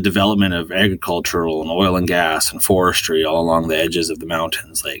 just the development of agricultural and oil and gas and forestry all along the edges of the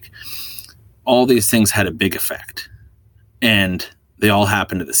mountains. Like, all these things had a big effect, and they all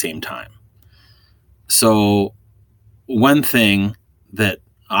happened at the same time. So one thing that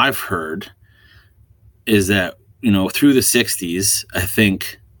I've heard is that, through the 60s, I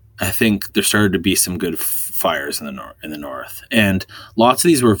think there started to be some good fires in the north, and lots of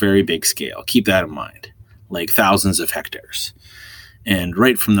these were very big scale. Keep that in mind, like thousands of hectares. And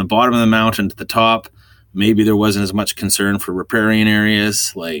right from the bottom of the mountain to the top, maybe there wasn't as much concern for riparian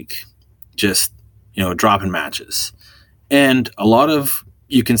areas, like just, dropping matches. And a lot of,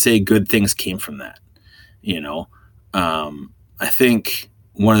 you can say, good things came from that. I think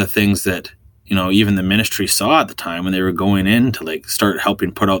one of the things that, even the ministry saw at the time when they were going in to like start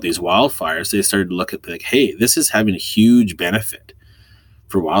helping put out these wildfires, they started to look at like, hey, this is having a huge benefit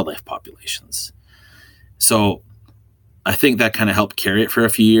for wildlife populations. So I think that kind of helped carry it for a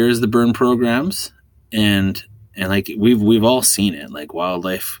few years, the burn programs. And like we've all seen it, like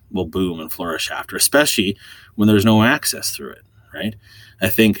wildlife will boom and flourish after, especially when there's no access through it, right? I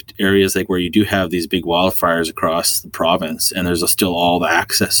think areas like where you do have these big wildfires across the province and there's still all the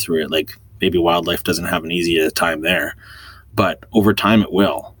access through it, like maybe wildlife doesn't have an easy time there, but over time it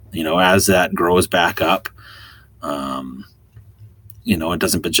will, as that grows back up. It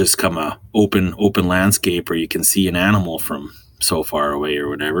doesn't just come a open landscape where you can see an animal from so far away or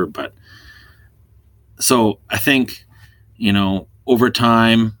whatever. But so I think, over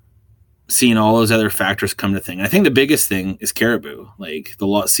time, seeing all those other factors come to thing. I think the biggest thing is caribou, like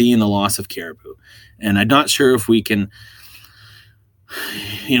seeing the loss of caribou. And I'm not sure if we can,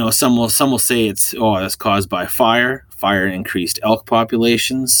 some will say that's caused by fire. Fire increased elk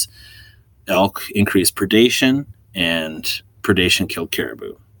populations, elk increased predation, and predation killed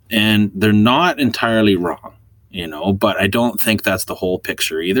caribou. And they're not entirely wrong, but I don't think that's the whole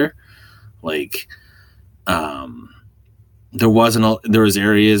picture either. Like, there was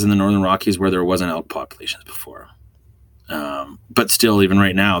areas in the Northern Rockies where there wasn't elk populations before. But still, even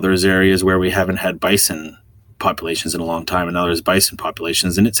right now, there's areas where we haven't had bison populations in a long time, and now there's bison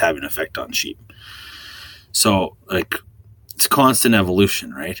populations, and it's having an effect on sheep. So, like, it's constant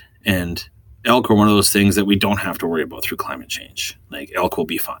evolution, right? And elk are one of those things that we don't have to worry about through climate change. Like, elk will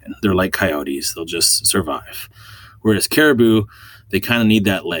be fine. They're like coyotes. They'll just survive. Whereas caribou, they kind of need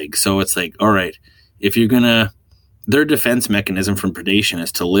that leg. So it's like, all right, if you're going to, their defense mechanism from predation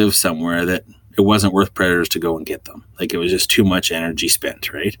is to live somewhere that it wasn't worth predators to go and get them. Like, it was just too much energy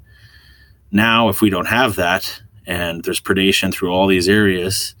spent, right? Now, if we don't have that, and there's predation through all these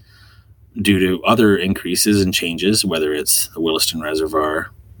areas due to other increases and changes, whether it's the Williston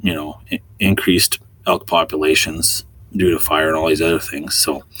Reservoir, increased elk populations due to fire and all these other things.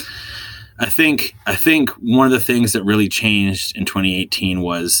 So I think one of the things that really changed in 2018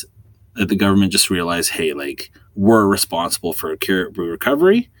 was that the government just realized, hey, like, we're responsible for caribou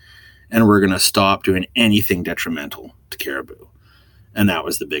recovery, and we're going to stop doing anything detrimental to caribou. And that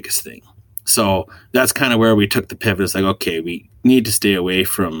was the biggest thing. So that's kind of where we took the pivot. It's like, okay, we need to stay away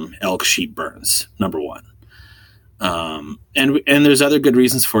from elk sheep burns, number one. And there's other good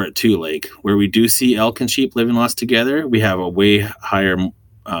reasons for it too. Like, where we do see elk and sheep living lots together, we have a way higher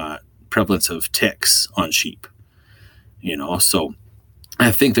prevalence of ticks on sheep, so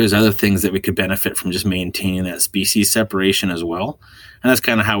I think there's other things that we could benefit from just maintaining that species separation as well. And that's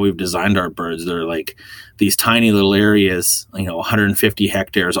kind of how we've designed our birds. They're like these tiny little areas, 150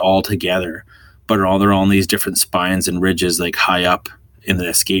 hectares all together, but they're all on these different spines and ridges, like high up in the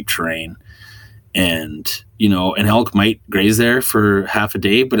escape terrain. And, an elk might graze there for half a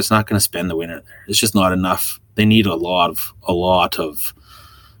day, but it's not going to spend the winter there. It's just not enough. They need a lot of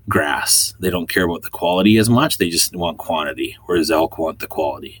grass. They don't care about the quality as much. They just want quantity, whereas elk want the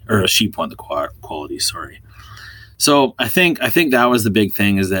quality, or sheep want the quality. Sorry. So I think that was the big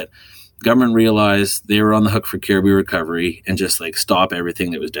thing, is that government realized they were on the hook for caribou recovery and just like stop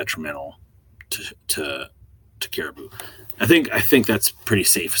everything that was detrimental to caribou. I think that's a pretty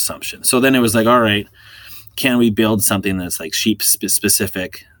safe assumption. So then it was like, all right, can we build something that's like sheep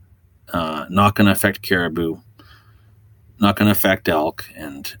specific, not going to affect caribou, not going to affect elk,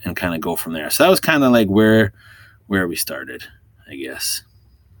 and kind of go from there. So that was kind of like where we started, I guess.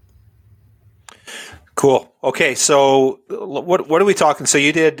 Cool. Okay, so what are we talking? So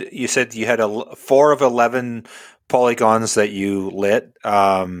you said you had 4 of 11 polygons that you lit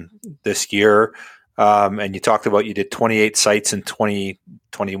this year, and you talked about you did 28 sites in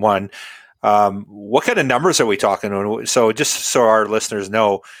 2021. What kind of numbers are we talking? So just so our listeners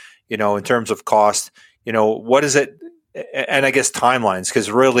know, in terms of cost, what is it? And I guess timelines, because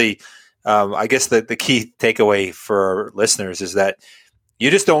really, I guess the key takeaway for our listeners is that you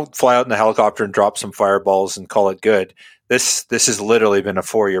just don't fly out in a helicopter and drop some fireballs and call it good. This has literally been a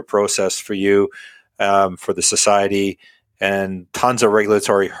 4-year process for you, for the society, and tons of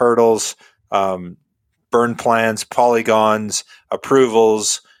regulatory hurdles, burn plans, polygons,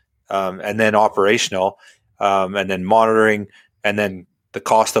 approvals, and then operational, and then monitoring, and then the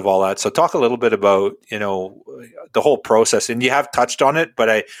cost of all that. So talk a little bit about, the whole process. And you have touched on it, but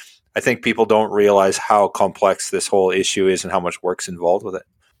I think people don't realize how complex this whole issue is and how much work's involved with it.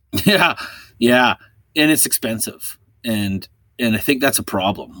 Yeah. And it's expensive. And I think that's a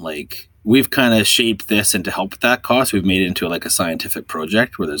problem. Like, we've kind of shaped this, and to help with that cost, we've made it into like a scientific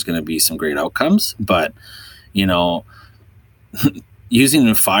project where there's going to be some great outcomes. But,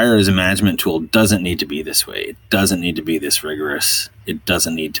 using fire as a management tool doesn't need to be this way. It doesn't need to be this rigorous. It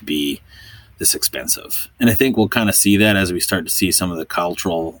doesn't need to be this expensive. And I think we'll kind of see that as we start to see some of the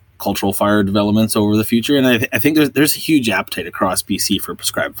cultural fire developments over the future. And I think there's a huge appetite across BC for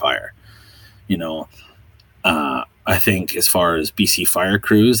prescribed fire. I think as far as BC fire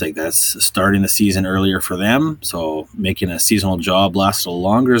crews, like, that's starting the season earlier for them. So making a seasonal job last a little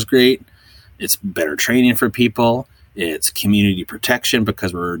longer is great. It's better training for people. It's community protection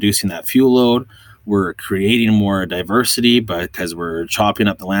because we're reducing that fuel load. We're creating more diversity because we're chopping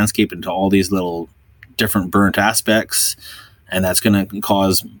up the landscape into all these little different burnt aspects. And that's going to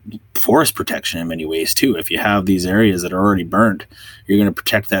cause forest protection in many ways too. If you have these areas that are already burnt, you're going to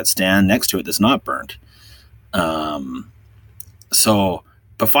protect that stand next to it that's not burnt. But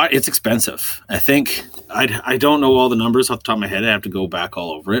it's expensive. I think I don't know all the numbers off the top of my head. I have to go back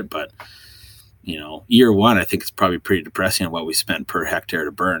all over it. But year one, I think it's probably pretty depressing on what we spent per hectare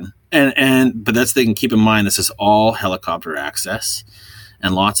to burn. But that's the thing. Keep in mind, this is all helicopter access,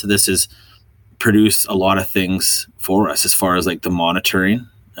 and lots of this is produce a lot of things for us as far as like the monitoring,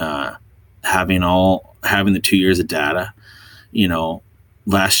 having the 2 years of data.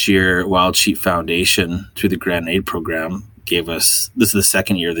 Last year, Wild Sheep Foundation through the Grant Aid program gave us, this is the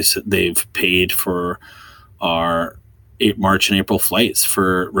second year they've paid for our March and April flights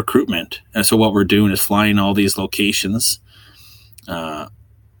for recruitment. And so what we're doing is flying all these locations,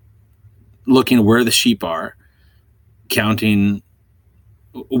 looking where the sheep are, counting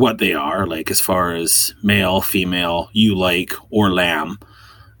what they are, like as far as male, female, or lamb.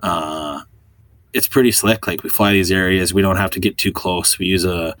 It's pretty slick. Like, we fly these areas, we don't have to get too close. We use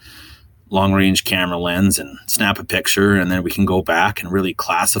a long range camera lens and snap a picture, and then we can go back and really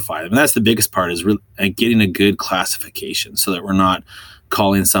classify them. And that's the biggest part, is really getting a good classification so that we're not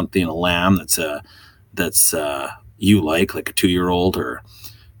calling something a lamb that's like a 2-year-old,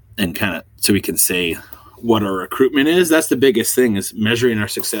 and kind of, so we can say what our recruitment is. That's the biggest thing, is measuring our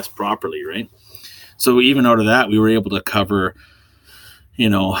success properly, right? So even out of that, we were able to cover,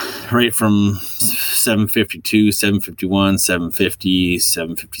 right from 752, 751, 750,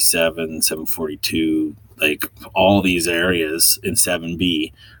 757, 742, like all these areas in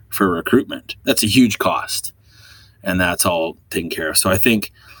 7B for recruitment. That's a huge cost, and that's all taken care of. So I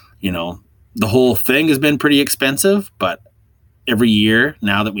think, the whole thing has been pretty expensive, but every year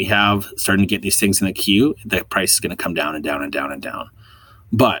now that we have starting to get these things in the queue, the price is going to come down and down and down and down.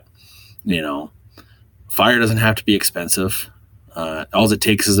 But, fire doesn't have to be expensive. All it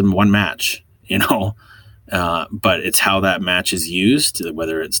takes is one match, but it's how that match is used,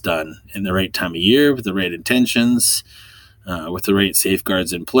 whether it's done in the right time of year, with the right intentions, with the right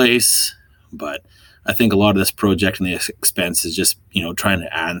safeguards in place. But I think a lot of this project and the expense is just, trying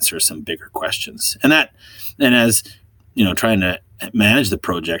to answer some bigger questions. And as trying to manage the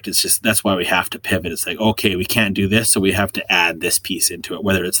project, it's just, that's why we have to pivot. It's like, okay, we can't do this, so we have to add this piece into it,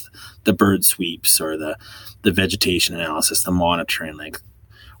 whether it's the bird sweeps or the vegetation analysis, the monitoring. Like,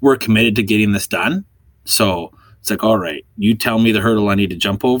 we're committed to getting this done. So it's like, all right, you tell me the hurdle I need to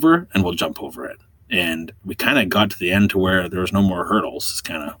jump over, and we'll jump over it. And we kind of got to the end to where there was no more hurdles. It's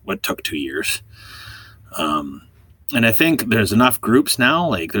kind of what took 2 years. And I think there's enough groups now,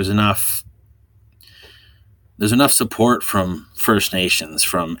 like there's enough support from First Nations,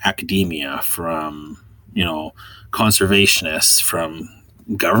 from academia, from, conservationists, from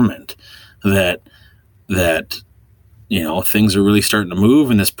government, that things are really starting to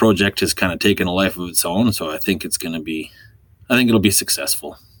move, and this project has kind of taken a life of its own. So I think it'll be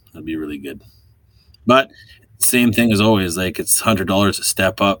successful. It'll be really good. But same thing as always, like it's $100 a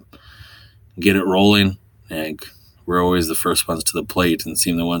step up, get it rolling. Like we're always the first ones to the plate and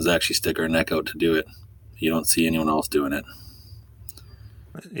seem the ones that actually stick our neck out to do it. You don't see anyone else doing it.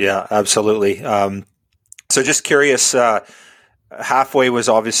 Yeah, absolutely. So just curious, Halfway was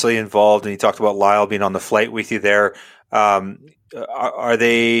obviously involved, and you talked about Lyle being on the flight with you there. Are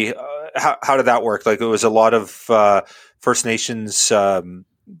they? How did that work? Like, it was a lot of First Nations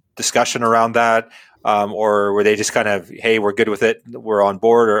discussion around that, or were they just kind of, "Hey, we're good with it, we're on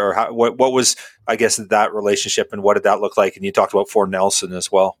board," or what was, I guess, that relationship, and what did that look like? And you talked about Fort Nelson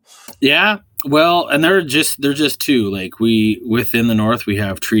as well. Yeah, well, and they're just two. Like we within the north, we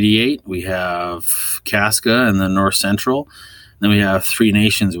have Treaty 8, we have Casca, and the North Central. Then we have 3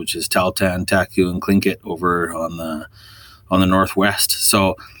 nations, which is Tahltan, Taku, and Tlingit over on the northwest.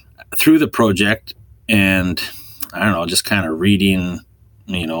 So through the project, and I don't know, just kind of reading,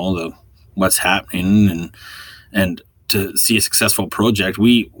 what's happening, and to see a successful project,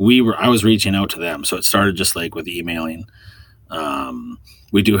 I was reaching out to them. So it started just like with emailing.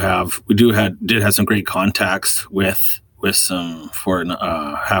 We did have some great contacts with some for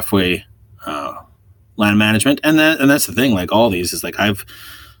Halfway. Land management, and that's the thing. Like all these is like I've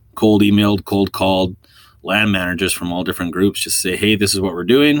cold emailed, cold called land managers from all different groups, just say, hey, this is what we're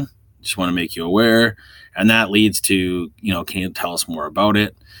doing. Just want to make you aware, and that leads to can you tell us more about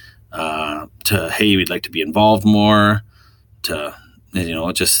it? To hey, we'd like to be involved more. To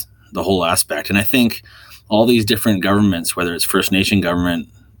just the whole aspect, and I think all these different governments, whether it's First Nation government,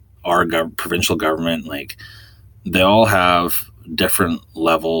 our provincial government, like they all have different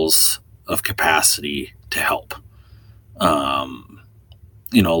levels of capacity to help.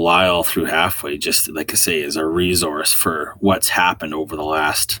 Lyle through Halfway, just like I say, is a resource for what's happened over the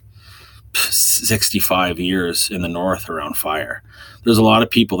last 65 years in the north around fire. There's a lot of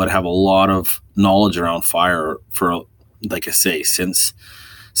people that have a lot of knowledge around fire for, like I say, since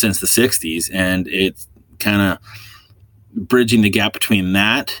the 60s, and it's kind of bridging the gap between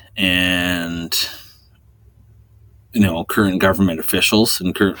that and current government officials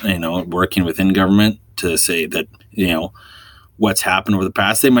and working within government to say that what's happened over the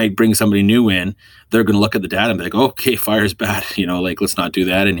past. They might bring somebody new in. They're going to look at the data and be like, okay, fire's bad. Let's not do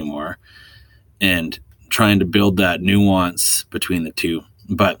that anymore. And trying to build that nuance between the two.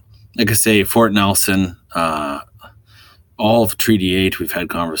 But like I say, Fort Nelson, all of Treaty 8, we've had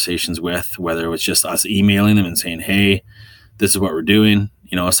conversations with, whether it was just us emailing them and saying, hey, this is what we're doing.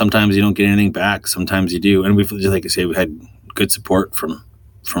 Sometimes you don't get anything back. Sometimes you do. And we've, like I say, we had good support from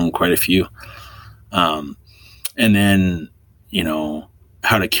quite a few. And then,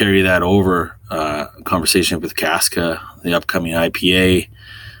 how to carry that over, conversation with Casca, the upcoming IPA,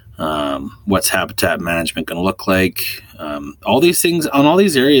 what's habitat management going to look like? All these things on all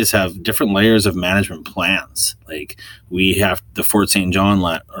these areas have different layers of management plans. Like we have the Fort St. John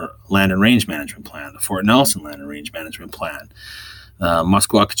Land and Range Management Plan, the Fort Nelson Land and Range Management Plan,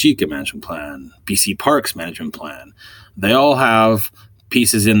 Musqueam Management Plan, BC Parks Management Plan. They all have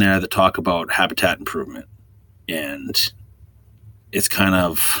pieces in there that talk about habitat improvement. And it's kind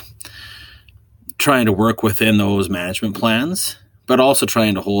of trying to work within those management plans, but also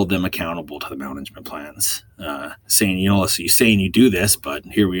trying to hold them accountable to the management plans, saying, you're saying you do this, but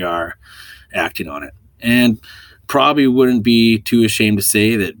here we are acting on it. And probably wouldn't be too ashamed to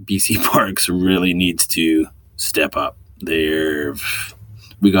say that BC Parks really needs to step up.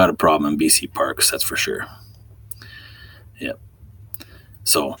 We got a problem in BC Parks, that's for sure. Yep.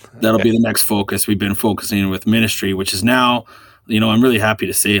 So that'll be the next focus. We've been focusing with ministry, which is now, I'm really happy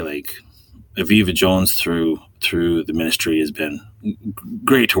to say, like, Aviva Jones through the ministry has been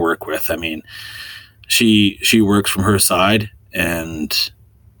great to work with. I mean, she works from her side, and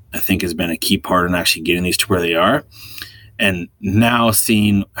I think has been a key part in actually getting these to where they are. And now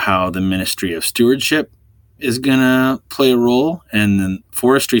seeing how the Ministry of Stewardship is going to play a role, and then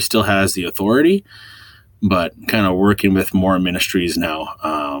forestry still has the authority, but kind of working with more ministries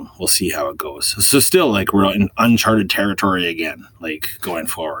now. We'll see how it goes. So still, like, we're in uncharted territory again, like going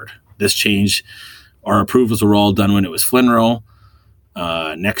forward. This change, our approvals were all done when it was FLNRO.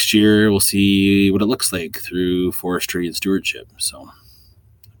 Next year, we'll see what it looks like through forestry and stewardship. So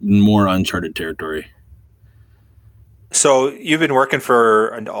more uncharted territory. So you've been working for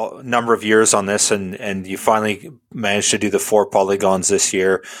a number of years on this, and you finally managed to do the 4 polygons this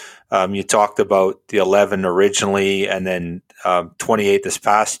year. You talked about the 11 originally, and then 28 this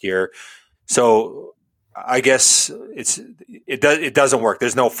past year. So I guess it doesn't work.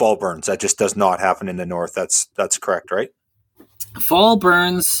 There's no fall burns. That just does not happen in the north. That's correct, right? Fall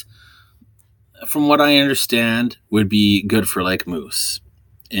burns, from what I understand, would be good for like moose.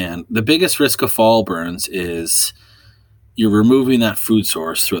 And the biggest risk of fall burns is you're removing that food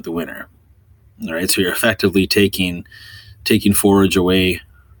source throughout the winter. All right, so you're effectively taking forage away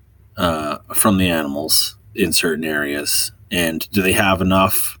from the animals in certain areas. And do they have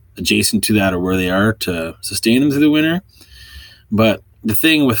enough adjacent to that or where they are to sustain them through the winter? But the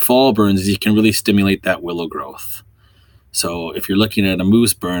thing with fall burns is you can really stimulate that willow growth. So if you're looking at a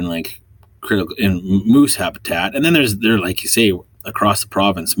moose burn, like critical in moose habitat, and then there, like you say, across the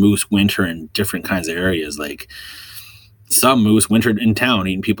province, moose winter in different kinds of areas. Like some moose wintered in town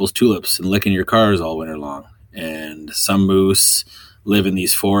eating people's tulips and licking your cars all winter long. And some moose live in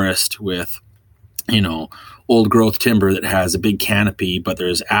these forests with, old growth timber that has a big canopy, but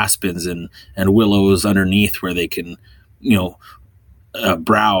there's aspens and willows underneath where they can,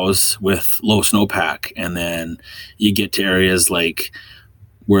 browse with low snowpack. And then you get to areas like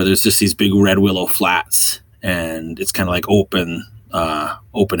where there's just these big red willow flats, and it's kind of like open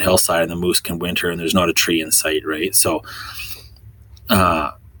hillside, and the moose can winter, and there's not a tree in sight, right? So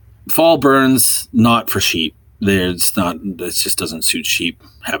fall burns, not for sheep. It just doesn't suit sheep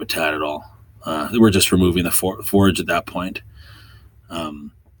habitat at all. We're just removing the forage at that point.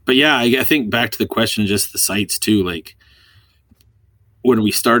 But yeah, I think back to the question, just the sites too. Like when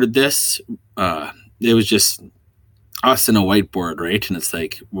we started this, it was just us and a whiteboard, right? And it's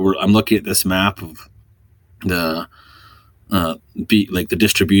like I'm looking at this map of the the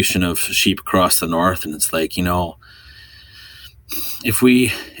distribution of sheep across the north, and it's like, if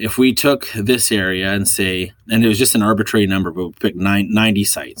we took this area and say, and it was just an arbitrary number, but we picked 90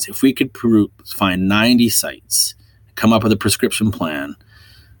 sites. If we could find 90 sites, come up with a prescription plan,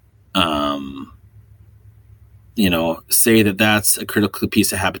 say that that's a critical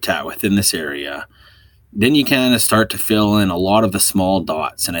piece of habitat within this area, then you kind of start to fill in a lot of the small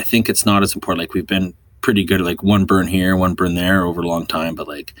dots. And I think it's not as important. Like we've been pretty good at like one burn here, one burn there over a long time. But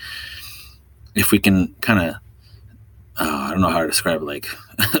like if we can kind of, I don't know how to describe it, like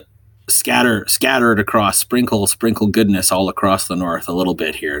scatter it across, sprinkle goodness all across the north a little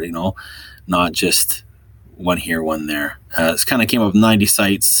bit here, not just one here, one there. It's kind of came up with 90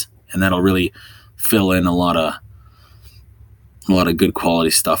 sites, and that'll really fill in a lot of good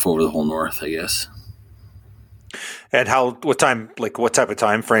quality stuff over the whole north, I guess. And what type of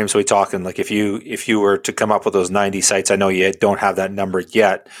time frames are we talking? Like if you were to come up with those 90 sites, I know you don't have that number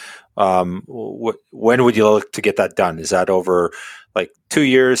yet. When would you look to get that done? Is that over like 2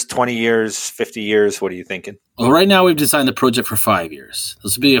 years, 20 years, 50 years? What are you thinking? Well, right now we've designed the project for 5 years.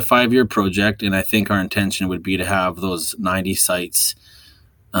 This will be a 5-year project, and I think our intention would be to have those 90 sites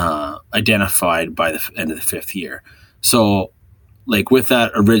identified by the end of the 5th year. So like with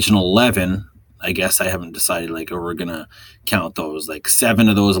that original 11, I guess I haven't decided we're going to count those. Like 7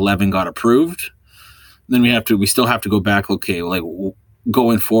 of those 11 got approved. Then we still have to go back. Okay, like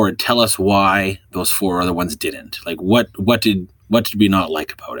going forward, tell us why those 4 other ones didn't. Like what did we not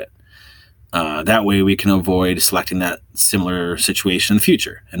like about it? That way we can avoid selecting that similar situation in the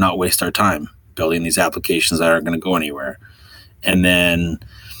future and not waste our time building these applications that aren't going to go anywhere. And then,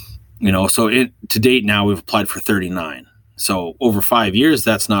 so to date now we've applied for 39. So over 5 years,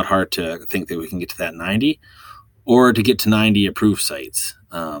 that's not hard to think that we can get to that 90 or to get to 90 approved sites.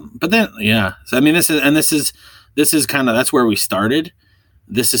 But then, yeah, so I mean, this is kind of, that's where we started.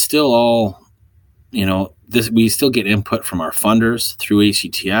 This is still all, we still get input from our funders through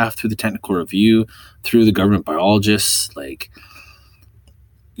ACTF, through the technical review, through the government biologists.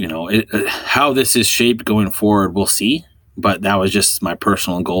 How this is shaped going forward, we'll see. But that was just my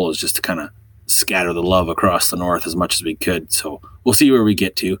personal goal, is just to kind of scatter the love across the north as much as we could. So we'll see where we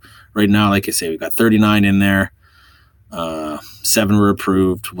get to. Right now, like I say, we've got 39 in there. 7 were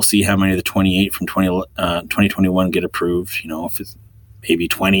approved. We'll see how many of the 28 from 2021 get approved. If it's maybe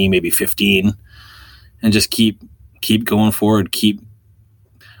 20, maybe 15, and just keep going forward. Keep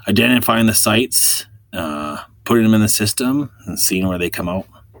identifying the sites, putting them in the system, and seeing where they come out.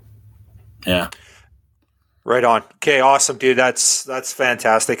 Yeah. Right on. Okay, awesome, dude. That's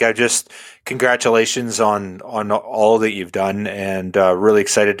fantastic. Congratulations on all that you've done, and really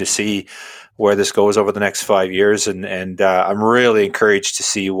excited to see where this goes over the next 5 years. And I'm really encouraged to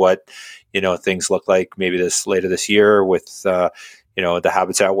see what things look like maybe later this year with the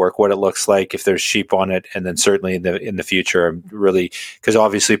habitat work, what it looks like, if there's sheep on it, and then certainly in the future, I'm really, because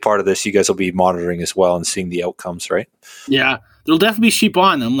obviously part of this you guys will be monitoring as well and seeing the outcomes, right? Yeah, there'll definitely be sheep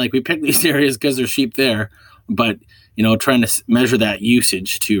on them. Like we picked these areas because there's sheep there, but trying to measure that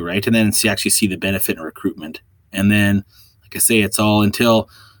usage too, right? And then actually see the benefit in recruitment. And then, like I say, it's all until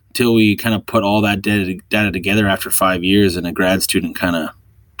we kind of put all that data together after 5 years and a grad student kind of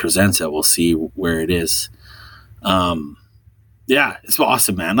presents it, we'll see where it is. Yeah, it's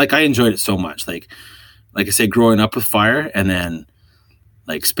awesome, man. Like I enjoyed it so much. Like I said, growing up with fire and then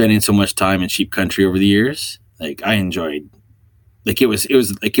like spending so much time in sheep country over the years, like I enjoyed, like it was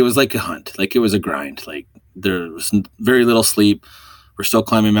like a hunt, like it was a grind. Like there was very little sleep. We're still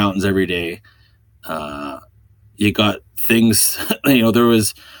climbing mountains every day. You got things, there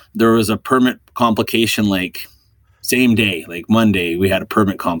was a permit complication, like same day, like Monday, we had a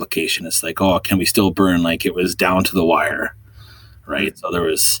permit complication. It's like, oh, can we still burn? Like it was down to the wire. Right. So it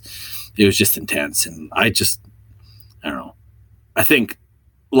was just intense. And I don't know. I think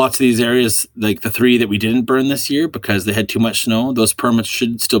lots of these areas, like the 3 that we didn't burn this year because they had too much snow, those permits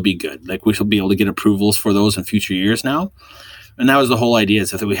should still be good. Like we should be able to get approvals for those in future years now. And that was the whole idea,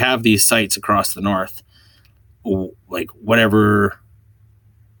 is that we have these sites across the north, like whatever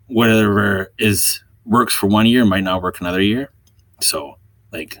works for 1 year might not work another year. So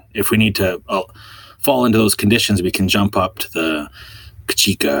like if we need to fall into those conditions, we can jump up to the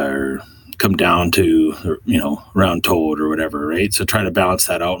Kachika or come down to, Round Toad or whatever, right? So try to balance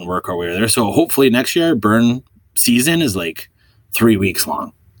that out and work our way there. So hopefully next year, burn season is like 3 weeks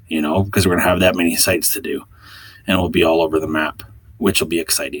long, because we're going to have that many sites to do. And we'll be all over the map, which will be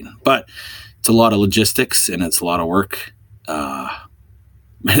exciting. But it's a lot of logistics and it's a lot of work.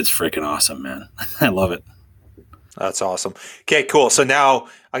 It's freaking awesome, man. I love it. That's awesome. Okay, cool. So now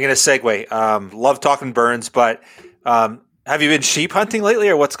I'm going to segue. Love talking burns, but have you been sheep hunting lately,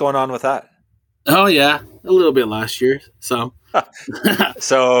 or what's going on with that? Oh, yeah. A little bit last year. So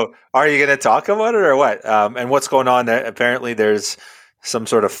are you going to talk about it or what? And what's going on there? Apparently there's some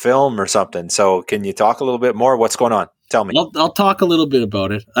sort of film or something. So can you talk a little bit more? What's going on? Tell me. I'll talk a little bit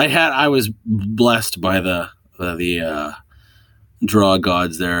about it. I was blessed by the draw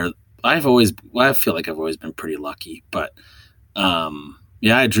gods there. I feel like I've always been pretty lucky, but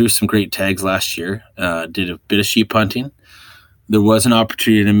I drew some great tags last year. Did a bit of sheep hunting. There was an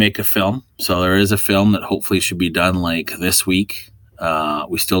opportunity to make a film, so there is a film that hopefully should be done like this week.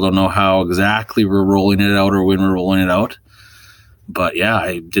 We still don't know how exactly we're rolling it out or when we're rolling it out, but yeah,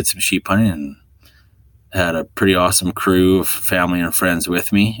 I did some sheep hunting and had a pretty awesome crew of family and friends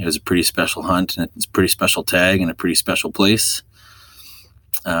with me. It was a pretty special hunt, and it's a pretty special tag and a pretty special place.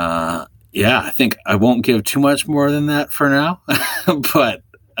 I think I won't give too much more than that for now, but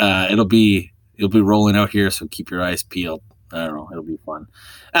it'll be rolling out here, so keep your eyes peeled. I don't know, it'll be fun.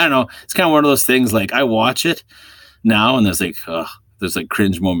 I don't know, it's kind of one of those things, like I watch it now and there's like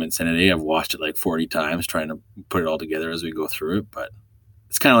cringe moments in it. I've watched it like 40 times trying to put it all together as we go through it, but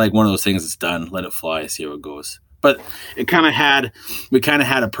it's kind of like one of those things that's done, let it fly, see how it goes. But we kind of had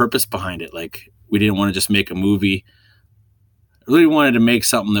a purpose behind it. Like we didn't want to just make a movie. I really wanted to make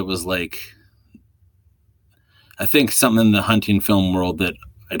something that was like, I think something in the hunting film world that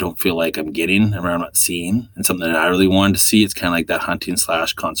I don't feel like I'm getting, or I'm not seeing, and something that I really wanted to see. It's kind of like that hunting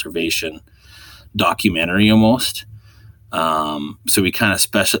 / conservation documentary almost. So we kind of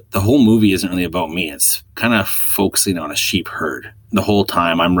the whole movie isn't really about me. It's kind of focusing on a sheep herd. The whole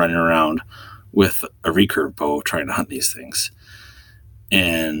time I'm running around with a recurve bow trying to hunt these things.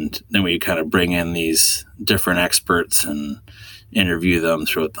 And then we kind of bring in these different experts and interview them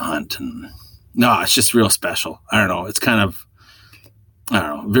throughout the hunt. And no, it's just real special. I don't know. It's kind of,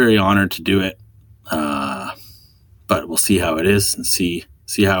 very honored to do it. But we'll see how it is and see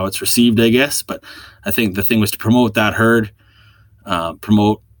how it's received, I guess. But I think the thing was to promote that herd,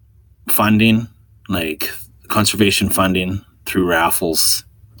 promote funding, like conservation funding through raffles.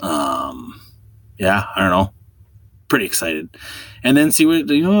 I don't know. Pretty excited. And then see what,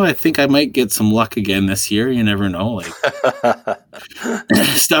 I think I might get some luck again this year. You never know. Like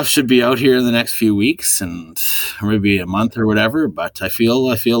stuff should be out here in the next few weeks and maybe a month or whatever. But I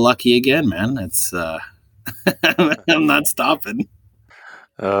feel lucky again, man. It's I'm not stopping.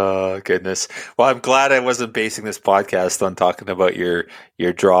 Oh goodness. Well, I'm glad I wasn't basing this podcast on talking about your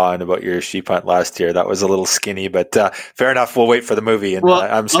draw and about your sheep hunt last year. That was a little skinny, but fair enough. We'll wait for the movie, and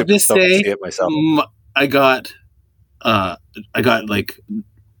I'm super stoked to see it myself. I got like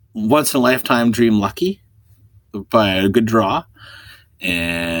once in a lifetime dream lucky by a good draw,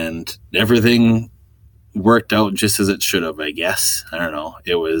 and everything worked out just as it should have, I guess. I don't know.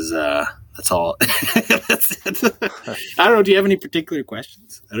 It was That's all. That's it. I don't know. Do you have any particular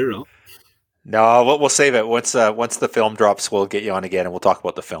questions? I don't know. No, we'll save it. Once the film drops, we'll get you on again and we'll talk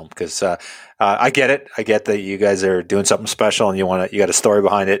about the film, because I get it. I get that you guys are doing something special and you got a story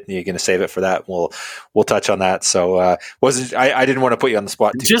behind it and you're going to save it for that. We'll touch on that. So I didn't want to put you on the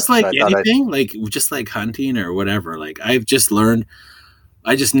spot too just much, like so anything, just like hunting or whatever. Like I've just learned,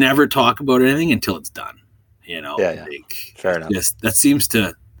 I just never talk about anything until it's done. Yeah. Like, fair enough. Yes, that seems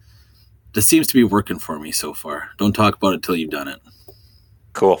to be working for me so far. Don't talk about it till you've done it.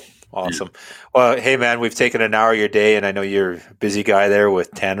 Cool. Awesome. Yeah. Well, hey man, we've taken an hour of your day, and I know you're a busy guy there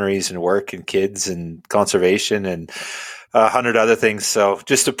with tanneries and work and kids and conservation and 100 other things. So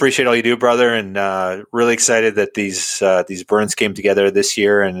just appreciate all you do, brother, and really excited that these burns came together this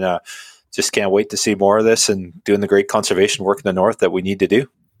year, and just can't wait to see more of this and doing the great conservation work in the north that we need to do.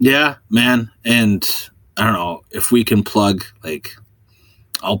 Yeah, man. And I don't know if we can plug, like,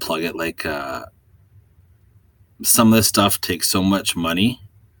 I'll plug it. Like, some of this stuff takes so much money.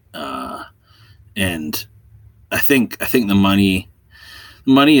 And I think the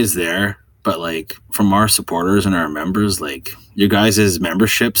money is there, but like from our supporters and our members, like your guys'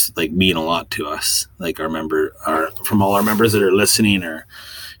 memberships, like mean a lot to us. Like from all our members that are listening, or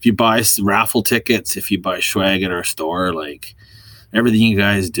if you buy raffle tickets, if you buy swag at our store, like everything you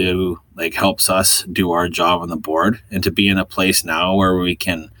guys do, like helps us do our job on the board. And to be in a place now where we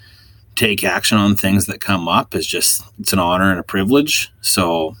can take action on things that come up it's an honor and a privilege.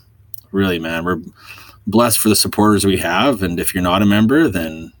 So really, man, we're blessed for the supporters we have. And if you're not a member,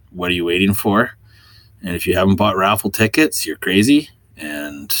 then what are you waiting for? And if you haven't bought raffle tickets, you're crazy.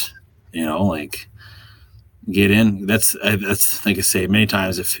 And, like, get in. That's like I say many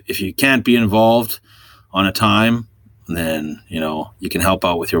times, if you can't be involved on a time, then, you can help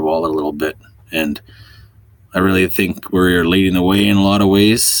out with your wallet a little bit. And I really think we're leading the way in a lot of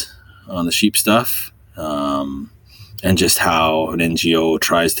ways on the sheep stuff. And just how an NGO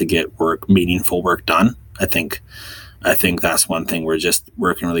tries to get meaningful work done. I think that's one thing we're just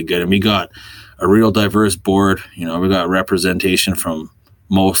working really good. And we got a real diverse board. We got representation from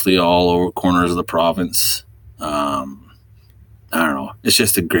mostly all over corners of the province. I don't know. It's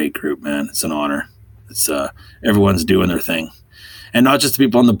just a great group, man. It's an honor. It's everyone's doing their thing. And not just the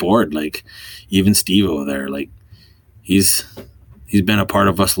people on the board, like even Steve over there, like he's been a part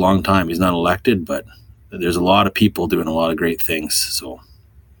of us a long time. He's not elected, but there's a lot of people doing a lot of great things. So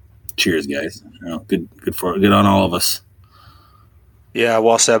cheers, guys. Good on all of us. Yeah,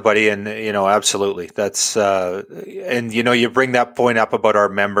 well said, buddy. And, absolutely. That's, and, you bring that point up about our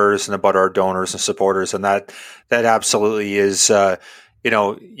members and about our donors and supporters. And that absolutely is,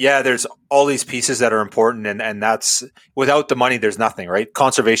 there's all these pieces that are important, and that's, without the money, there's nothing, right?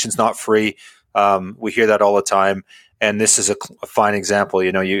 Conservation's not free. We hear that all the time. And this is a fine example.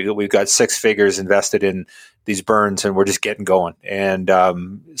 We've got 6 figures invested in these burns, and we're just getting going. And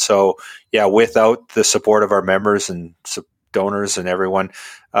without the support of our members and donors and everyone,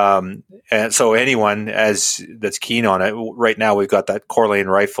 and so anyone that's keen on it, right now we've got that Coeur d'Alene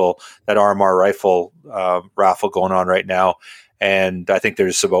rifle, that RMR rifle raffle going on right now, and I think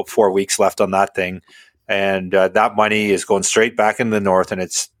there's about 4 weeks left on that thing. And that money is going straight back in the north, and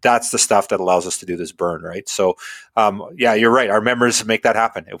that's the stuff that allows us to do this burn, right? So, you're right. Our members make that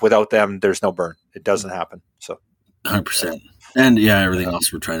happen. Without them, there's no burn. It doesn't happen. So, 100%. And everything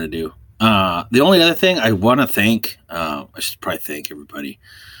else we're trying to do. The only other thing I want to thank, I should probably thank everybody.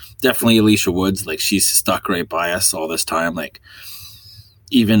 Definitely Alicia Woods. Like, she's stuck right by us all this time. Like,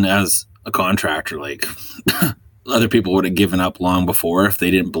 even as a contractor, like. Other people would have given up long before if they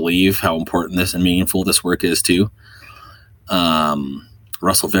didn't believe how important this and meaningful this work is too.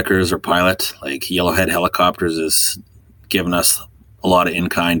 Russell Vickers, our pilot, like Yellowhead Helicopters, has given us a lot of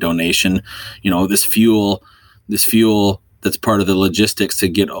in-kind donation. This fuel that's part of the logistics to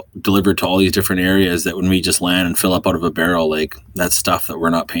get delivered to all these different areas, that when we just land and fill up out of a barrel, like that's stuff that we're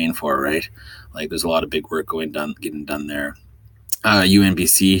not paying for, right? Like there's a lot of big work getting done there.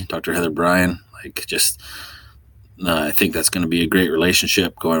 UNBC, Dr. Heather Bryan, like just... I think that's going to be a great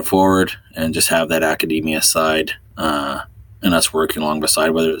relationship going forward, and just have that academia side and us working along beside,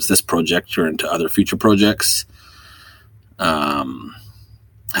 whether it's this project or into other future projects.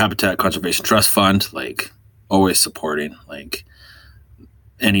 Habitat Conservation Trust Fund, like always supporting, like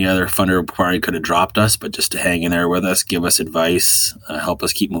any other funder probably could have dropped us, but just to hang in there with us, give us advice, help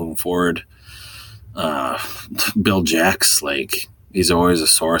us keep moving forward. Bill Jacks, like he's always a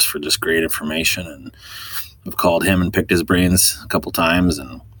source for just great information, and I've called him and picked his brains a couple times,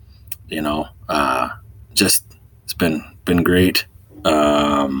 and just it's been great.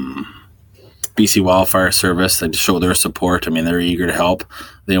 BC Wildfire Service. They show their support. I mean, they're eager to help.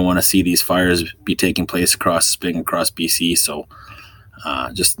 They want to see these fires be taking place across BC. So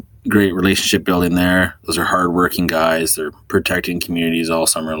just great relationship building there. Those are hardworking guys. They're protecting communities all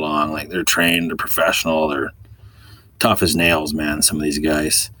summer long. Like, they're trained, they're professional, they're tough as nails, man, some of these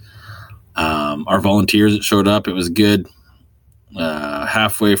guys. Our volunteers that showed up, it was good.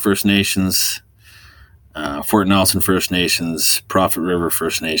 Halfway First Nations, Fort Nelson First Nations, Prophet River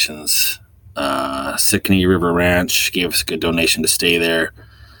First Nations, Sickney River Ranch gave us a good donation to stay there.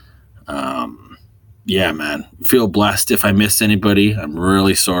 Yeah, man, feel blessed. If I missed anybody, I'm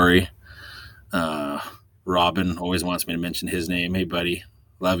really sorry. Robin always wants me to mention his name. Hey, buddy,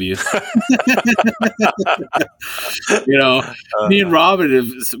 love you. You know, me and Robin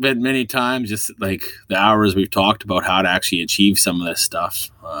have spent many times just like the hours we've talked about how to actually achieve some of this stuff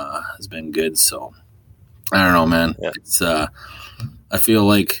has been good. So I don't know, man. Yeah. It's I feel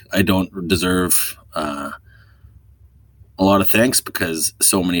like I don't deserve a lot of thanks because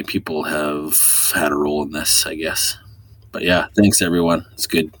so many people have had a role in this, I guess. But yeah, thanks everyone. It's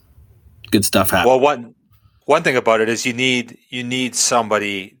good stuff happening. Well, one thing about it is you need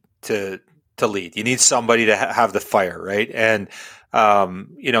somebody to lead. You need somebody to have the fire, right? And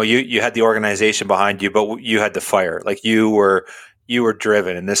you had the organization behind you, but you had the fire. Like, you were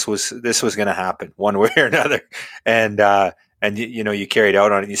driven, and this was going to happen one way or another. And you carried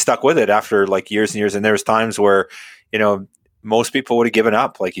out on it. You stuck with it after like years and years. And there was times where, most people would have given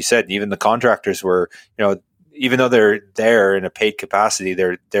up. Like you said, even the contractors were, even though they're there in a paid capacity,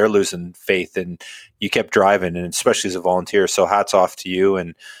 they're losing faith, and you kept driving, and especially as a volunteer. So hats off to you.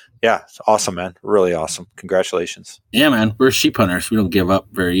 And yeah, it's awesome, man. Really awesome. Congratulations. Yeah, man. We're sheep hunters. We don't give up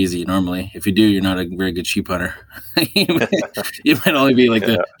very easy normally. If you do, you're not a very good sheep hunter. You might only be like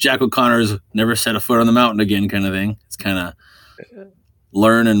the Jack O'Connor's never set a foot on the mountain again kind of thing. It's kind of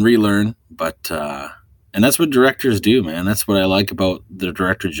learn and relearn. But, and that's what directors do, man. That's what I like about the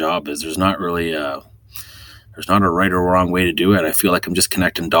director job is there's not really there's not a right or wrong way to do it. I feel like I'm just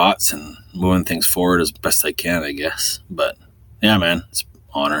connecting dots and moving things forward as best I can, I guess. But yeah, man, it's an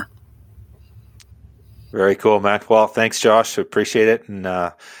honor. Very cool, man. Well, thanks, Josh. Appreciate it, and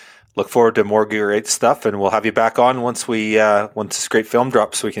look forward to more great stuff. And we'll have you back on once this great film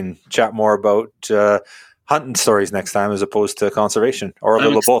drops, so we can chat more about hunting stories next time as opposed to conservation, or a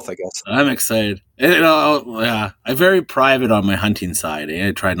little of both, I guess. I'm excited. I'm very private on my hunting side.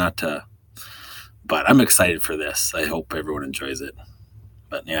 I try not to, but I'm excited for this. I hope everyone enjoys it.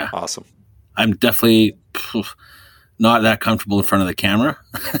 But yeah, awesome. I'm definitely not that comfortable in front of the camera,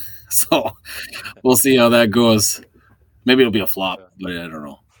 so we'll see how that goes. Maybe it'll be a flop, but I don't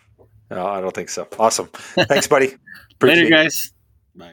know. No, I don't think so. Awesome. Thanks, buddy. Later, guys.